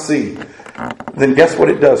cannot see, then guess what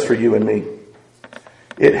it does for you and me?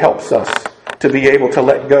 It helps us to be able to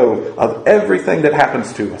let go of everything that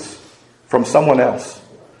happens to us from someone else.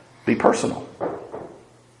 Be personal.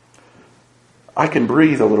 I can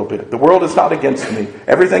breathe a little bit. The world is not against me.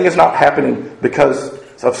 Everything is not happening because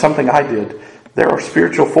of something I did. There are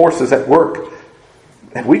spiritual forces at work.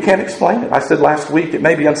 And we can't explain it. I said last week it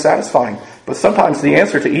may be unsatisfying. But sometimes the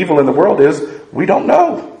answer to evil in the world is we don't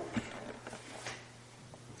know.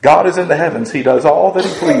 God is in the heavens. He does all that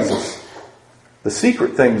He pleases. The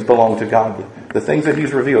secret things belong to God. The things that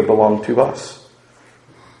He's revealed belong to us.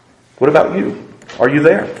 What about you? Are you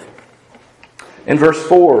there? In verse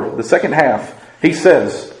 4, the second half, he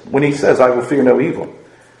says, when he says, I will fear no evil,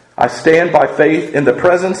 I stand by faith in the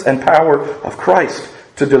presence and power of Christ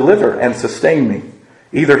to deliver and sustain me.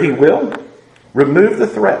 Either He will remove the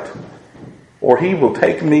threat or He will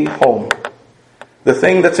take me home. The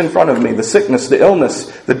thing that's in front of me, the sickness, the illness,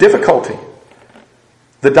 the difficulty,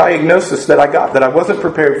 the diagnosis that I got that I wasn't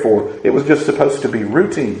prepared for, it was just supposed to be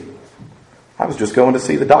routine. I was just going to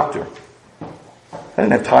see the doctor. I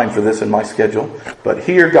didn't have time for this in my schedule. But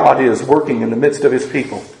here God is working in the midst of His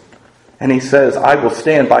people. And He says, I will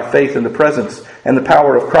stand by faith in the presence and the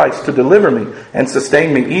power of Christ to deliver me and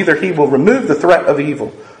sustain me. Either He will remove the threat of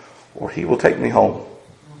evil or He will take me home.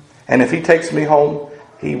 And if He takes me home,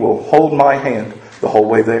 He will hold my hand the whole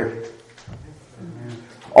way there.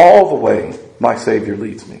 All the way my Savior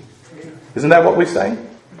leads me. Isn't that what we say?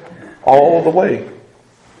 All the way.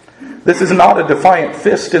 This is not a defiant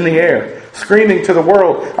fist in the air, screaming to the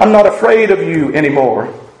world, I'm not afraid of you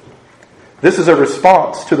anymore. This is a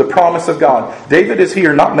response to the promise of God. David is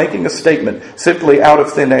here not making a statement simply out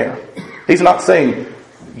of thin air. He's not saying,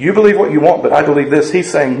 you believe what you want, but I believe this.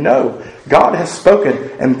 He's saying, no, God has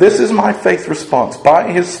spoken, and this is my faith response.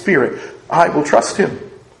 By His Spirit, I will trust Him.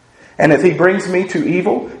 And if He brings me to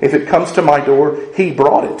evil, if it comes to my door, He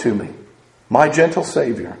brought it to me. My gentle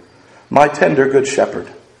Savior, my tender good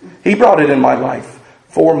shepherd. He brought it in my life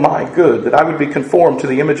for my good, that I would be conformed to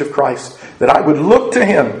the image of Christ, that I would look to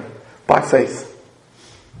Him by faith.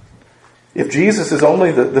 If Jesus is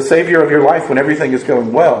only the Savior of your life when everything is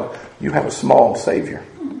going well, you have a small Savior.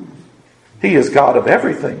 He is God of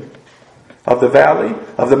everything, of the valley,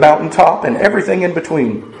 of the mountaintop, and everything in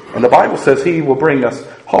between. And the Bible says He will bring us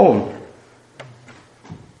home.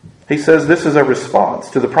 He says this is a response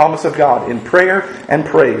to the promise of God in prayer and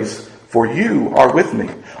praise. For you are with me.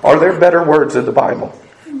 Are there better words in the Bible?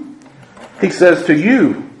 He says to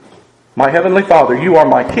you, my Heavenly Father, you are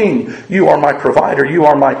my King. You are my provider. You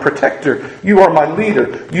are my protector. You are my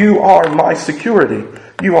leader. You are my security.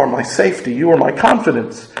 You are my safety. You are my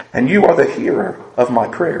confidence. And you are the hearer of my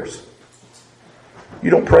prayers. You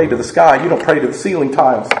don't pray to the sky. You don't pray to the ceiling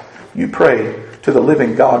tiles. You pray to the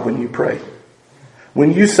living God when you pray.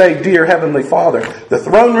 When you say, dear Heavenly Father, the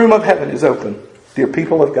throne room of heaven is open. Dear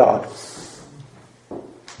people of God,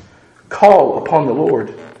 call upon the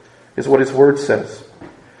Lord, is what His Word says.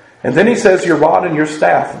 And then He says, your rod and your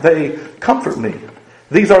staff, they comfort me.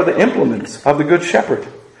 These are the implements of the Good Shepherd.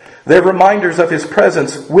 They're reminders of His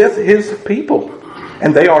presence with His people.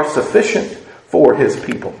 And they are sufficient for His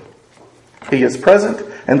people. He is present,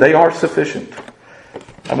 and they are sufficient.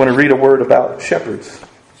 I'm going to read a word about shepherds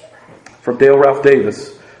from Dale Ralph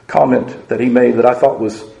Davis, comment that he made that I thought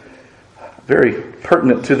was very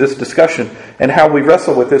pertinent to this discussion and how we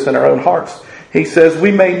wrestle with this in our own hearts. He says,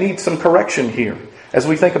 we may need some correction here as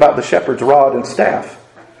we think about the shepherd's rod and staff.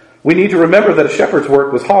 We need to remember that a shepherd's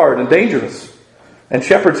work was hard and dangerous, and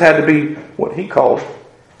shepherds had to be what he called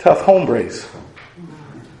tough hombres.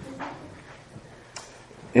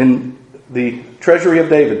 In The Treasury of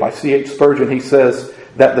David by C.H. Spurgeon, he says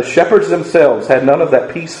that the shepherds themselves had none of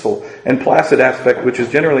that peaceful and placid aspect which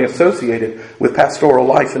is generally associated with pastoral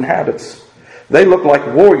life and habits. They looked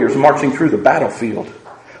like warriors marching through the battlefield.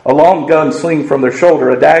 A long gun slinging from their shoulder,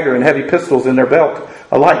 a dagger and heavy pistols in their belt,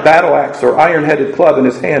 a light battle axe or iron-headed club in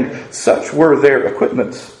his hand, such were their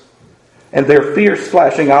equipments. And their fierce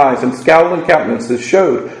flashing eyes and scowling countenances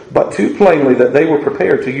showed but too plainly that they were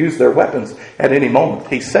prepared to use their weapons at any moment.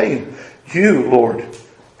 He's saying, you, Lord,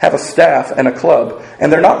 have a staff and a club,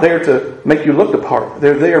 and they're not there to make you look the part.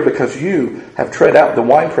 They're there because you have tread out the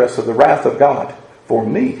winepress of the wrath of God for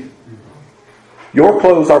me. Your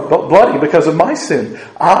clothes are bloody because of my sin.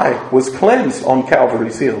 I was cleansed on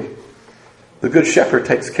Calvary's hill. The good shepherd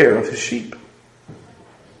takes care of his sheep.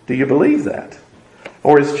 Do you believe that?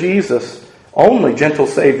 Or is Jesus only gentle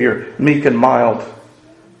Savior, meek and mild?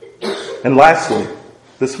 And lastly,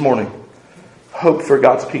 this morning, hope for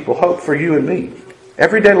God's people, hope for you and me.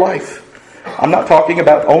 Everyday life. I'm not talking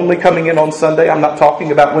about only coming in on Sunday. I'm not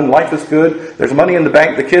talking about when life is good, there's money in the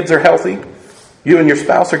bank, the kids are healthy, you and your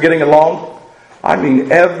spouse are getting along. I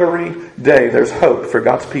mean, every day there's hope for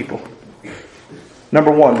God's people. Number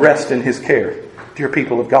one, rest in His care. Dear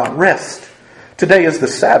people of God, rest. Today is the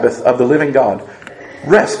Sabbath of the living God.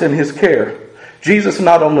 Rest in His care. Jesus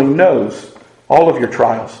not only knows all of your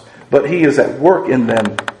trials, but He is at work in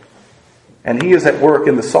them. And He is at work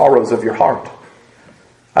in the sorrows of your heart.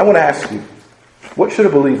 I want to ask you, what should a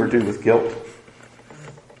believer do with guilt?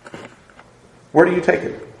 Where do you take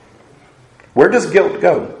it? Where does guilt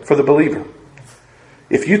go for the believer?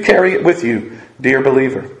 If you carry it with you, dear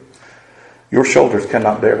believer, your shoulders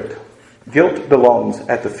cannot bear it. Guilt belongs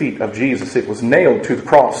at the feet of Jesus. It was nailed to the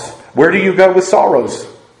cross. Where do you go with sorrows?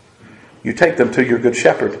 You take them to your good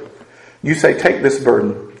shepherd. You say, take this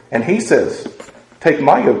burden. And He says, take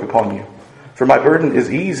my yoke upon you. For my burden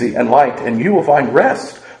is easy and light, and you will find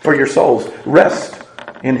rest for your souls. Rest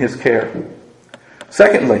in His care.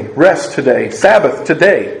 Secondly, rest today, Sabbath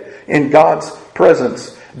today, in God's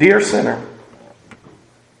presence. Dear sinner,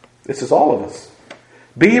 this is all of us.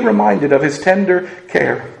 Be reminded of His tender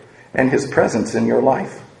care and His presence in your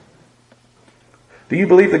life. Do you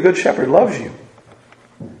believe the Good Shepherd loves you?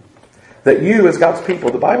 That you, as God's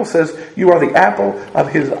people, the Bible says you are the apple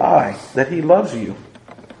of His eye, that He loves you.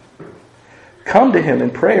 Come to Him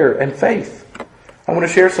in prayer and faith. I want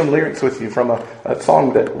to share some lyrics with you from a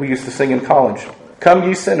song that we used to sing in college. Come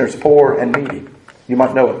ye sinners, poor and needy. You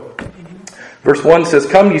might know it. Verse 1 says,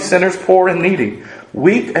 come ye sinners, poor and needy,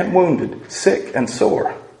 weak and wounded, sick and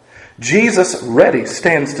sore. Jesus ready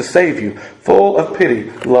stands to save you, full of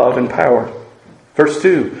pity, love, and power. Verse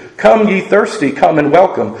 2, come ye thirsty, come and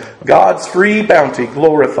welcome. God's free bounty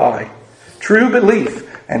glorify. True belief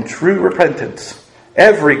and true repentance,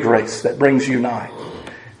 every grace that brings you nigh.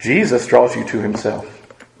 Jesus draws you to Himself.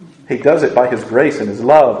 He does it by His grace and His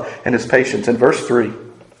love and His patience. In verse 3,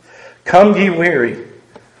 come ye weary,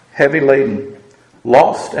 heavy laden,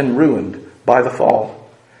 lost and ruined by the fall.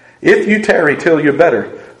 If you tarry till you're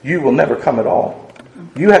better, you will never come at all.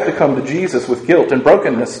 You have to come to Jesus with guilt and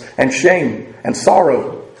brokenness and shame and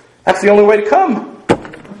sorrow. That's the only way to come.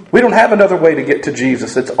 We don't have another way to get to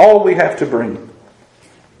Jesus. It's all we have to bring.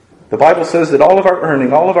 The Bible says that all of our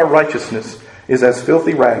earning, all of our righteousness is as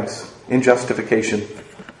filthy rags in justification.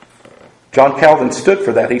 John Calvin stood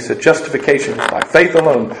for that. He said justification is by faith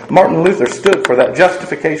alone. Martin Luther stood for that.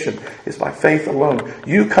 Justification is by faith alone.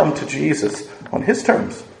 You come to Jesus on His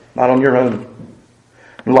terms, not on your own.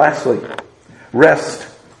 And lastly, rest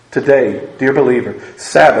today, dear believer.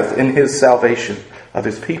 Sabbath in His salvation of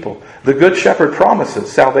His people. The Good Shepherd promises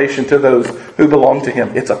salvation to those who belong to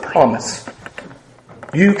Him. It's a promise.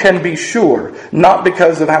 You can be sure, not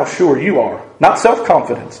because of how sure you are, not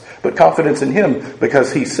self-confidence, but confidence in Him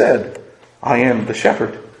because He said, I am the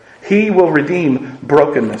shepherd. He will redeem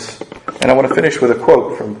brokenness. And I want to finish with a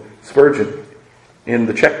quote from Spurgeon in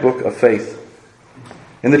the Checkbook of Faith.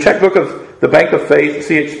 In the Checkbook of the Bank of Faith,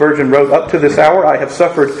 C.H. Spurgeon wrote, up to this hour I have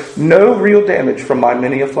suffered no real damage from my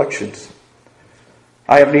many afflictions.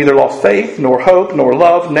 I have neither lost faith, nor hope, nor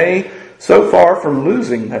love, nay, so far from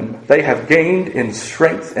losing them, they have gained in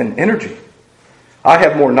strength and energy. I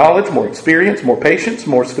have more knowledge, more experience, more patience,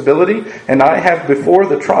 more stability, and I have before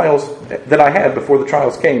the trials that I had before the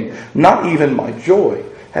trials came. Not even my joy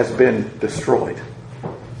has been destroyed.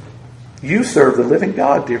 You serve the living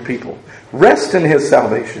God, dear people. Rest in His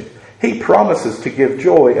salvation. He promises to give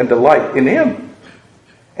joy and delight in Him.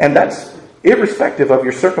 And that's irrespective of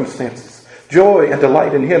your circumstances. Joy and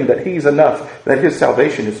delight in Him, that He's enough, that His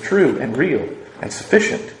salvation is true and real and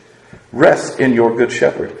sufficient. Rest in your good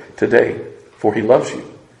shepherd today, for He loves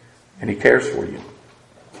you and He cares for you.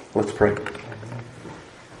 Let's pray.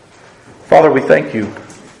 Father, we thank you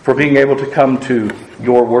for being able to come to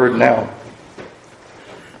your word now,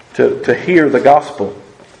 to hear the gospel.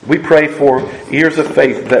 We pray for ears of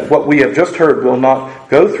faith, that what we have just heard will not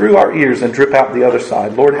go through our ears and drip out the other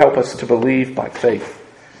side. Lord, help us to believe by faith.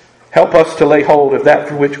 Help us to lay hold of that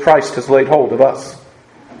for which Christ has laid hold of us.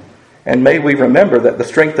 And may we remember that the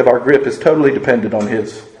strength of our grip is totally dependent on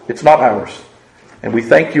His. It's not ours. And we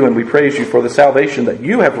thank you and we praise you for the salvation that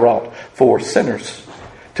you have wrought for sinners,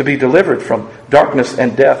 to be delivered from darkness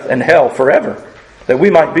and death and hell forever, that we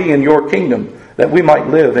might be in your kingdom, that we might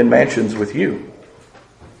live in mansions with you.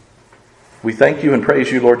 We thank you and praise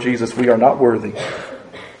you, Lord Jesus. We are not worthy.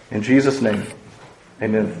 In Jesus' name,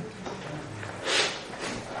 amen.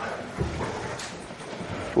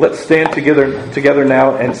 Let's stand together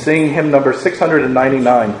now and sing hymn number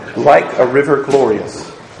 699, Like a River Glorious.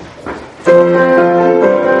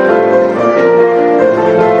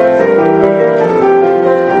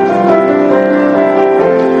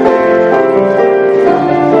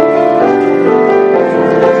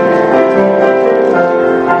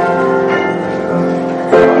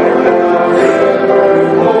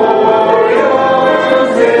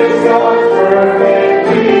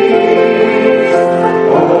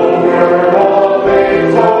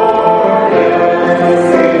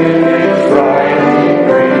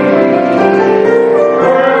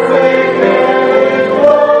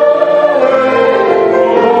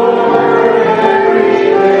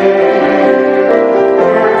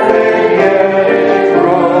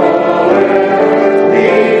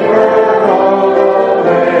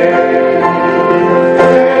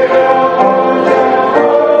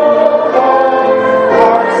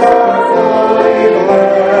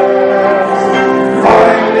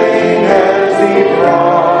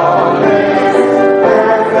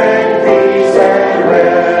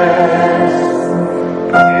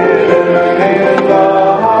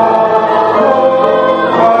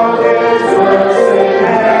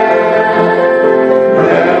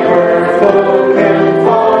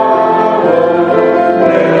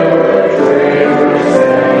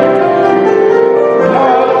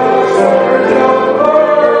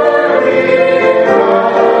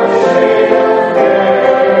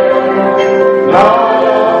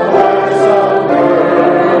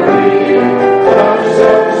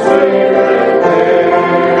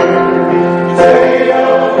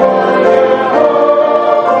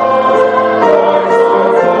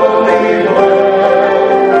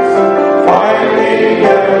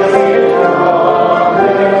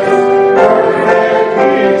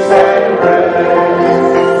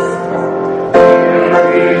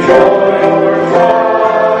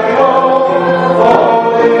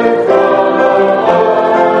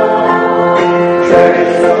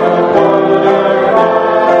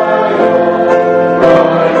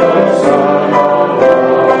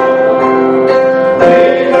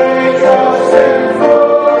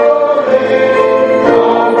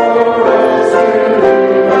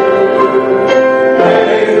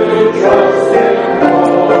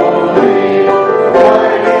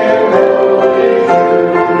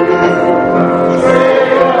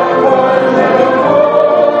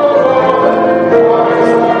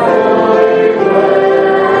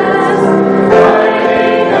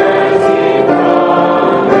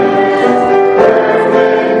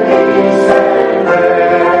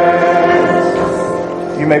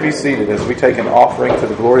 Be seated as we take an offering to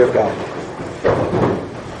the glory of God.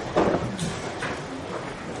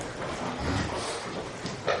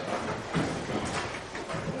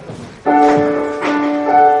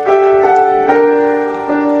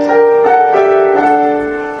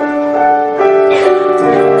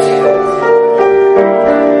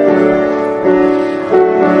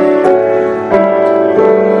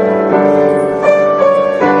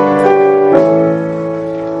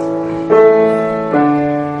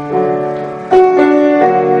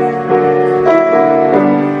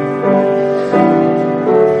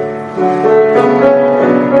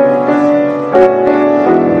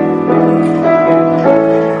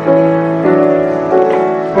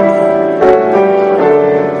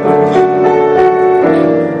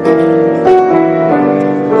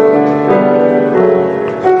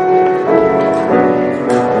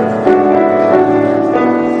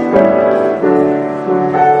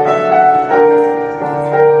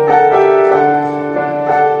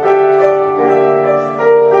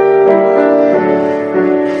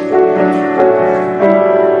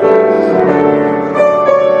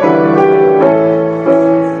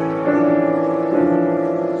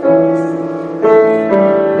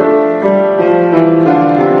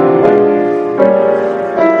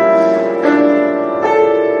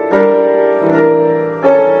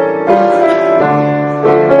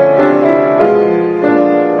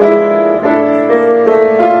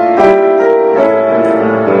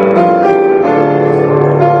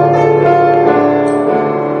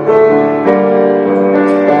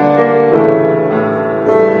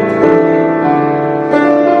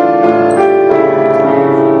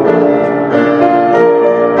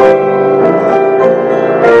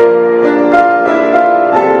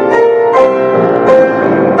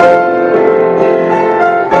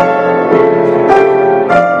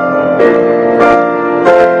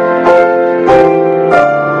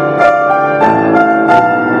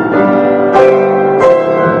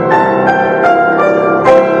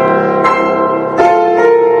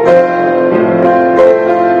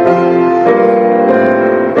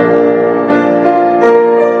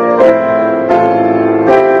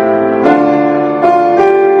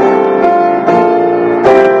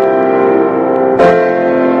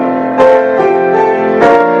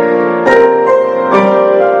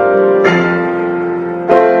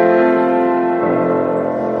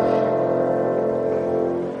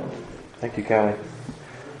 Thank you, Callie.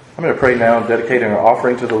 I'm going to pray now, dedicating our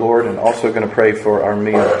offering to the Lord, and also going to pray for our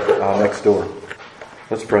meal next door.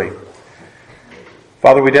 Let's pray.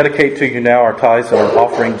 Father, we dedicate to you now our tithes and our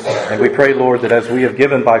offerings, and we pray, Lord, that as we have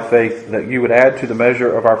given by faith, that you would add to the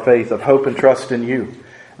measure of our faith of hope and trust in you,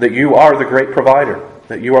 that you are the great provider,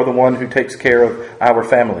 that you are the one who takes care of our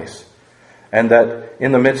families, and that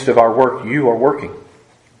in the midst of our work, you are working.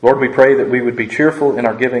 Lord, we pray that we would be cheerful in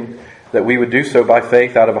our giving, that we would do so by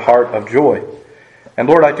faith out of a heart of joy. And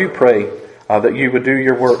Lord, I do pray that you would do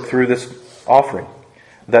your work through this offering,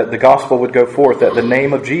 that the gospel would go forth, that the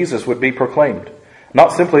name of Jesus would be proclaimed.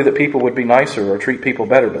 Not simply that people would be nicer or treat people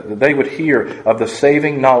better, but that they would hear of the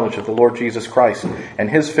saving knowledge of the Lord Jesus Christ and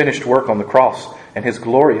His finished work on the cross and His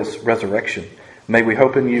glorious resurrection. May we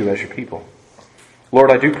hope in you as your people.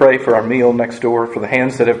 Lord, I do pray for our meal next door, for the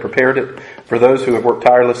hands that have prepared it, for those who have worked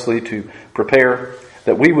tirelessly to prepare,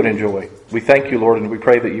 that we would enjoy. We thank you, Lord, and we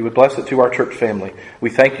pray that you would bless it to our church family. We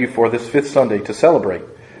thank you for this fifth Sunday to celebrate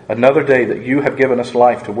another day that you have given us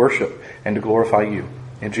life to worship and to glorify you.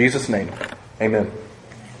 In Jesus' name, amen.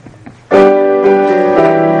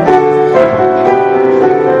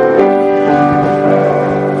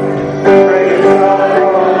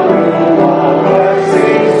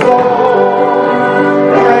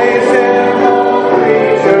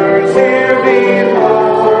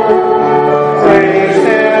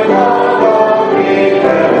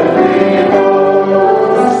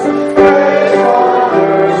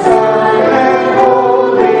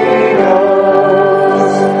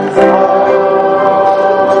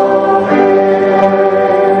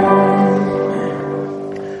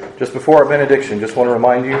 Before our benediction, just want to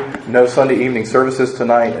remind you, no Sunday evening services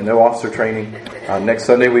tonight and no officer training. Next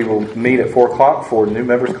Sunday we will meet at 4 o'clock for new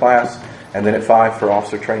members class, and then at 5 for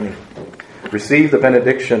officer training. Receive the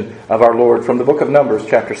benediction of our Lord from the book of Numbers,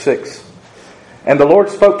 chapter 6. And the Lord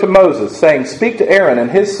spoke to Moses, saying, Speak to Aaron and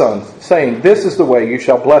his sons, saying, This is the way you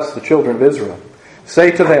shall bless the children of Israel. Say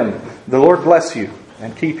to them, The Lord bless you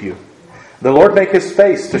and keep you. The Lord make his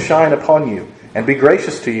face to shine upon you and be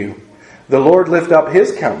gracious to you. The Lord lift up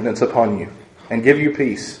his countenance upon you and give you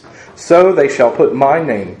peace. So they shall put my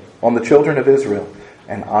name on the children of Israel,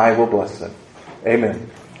 and I will bless them. Amen.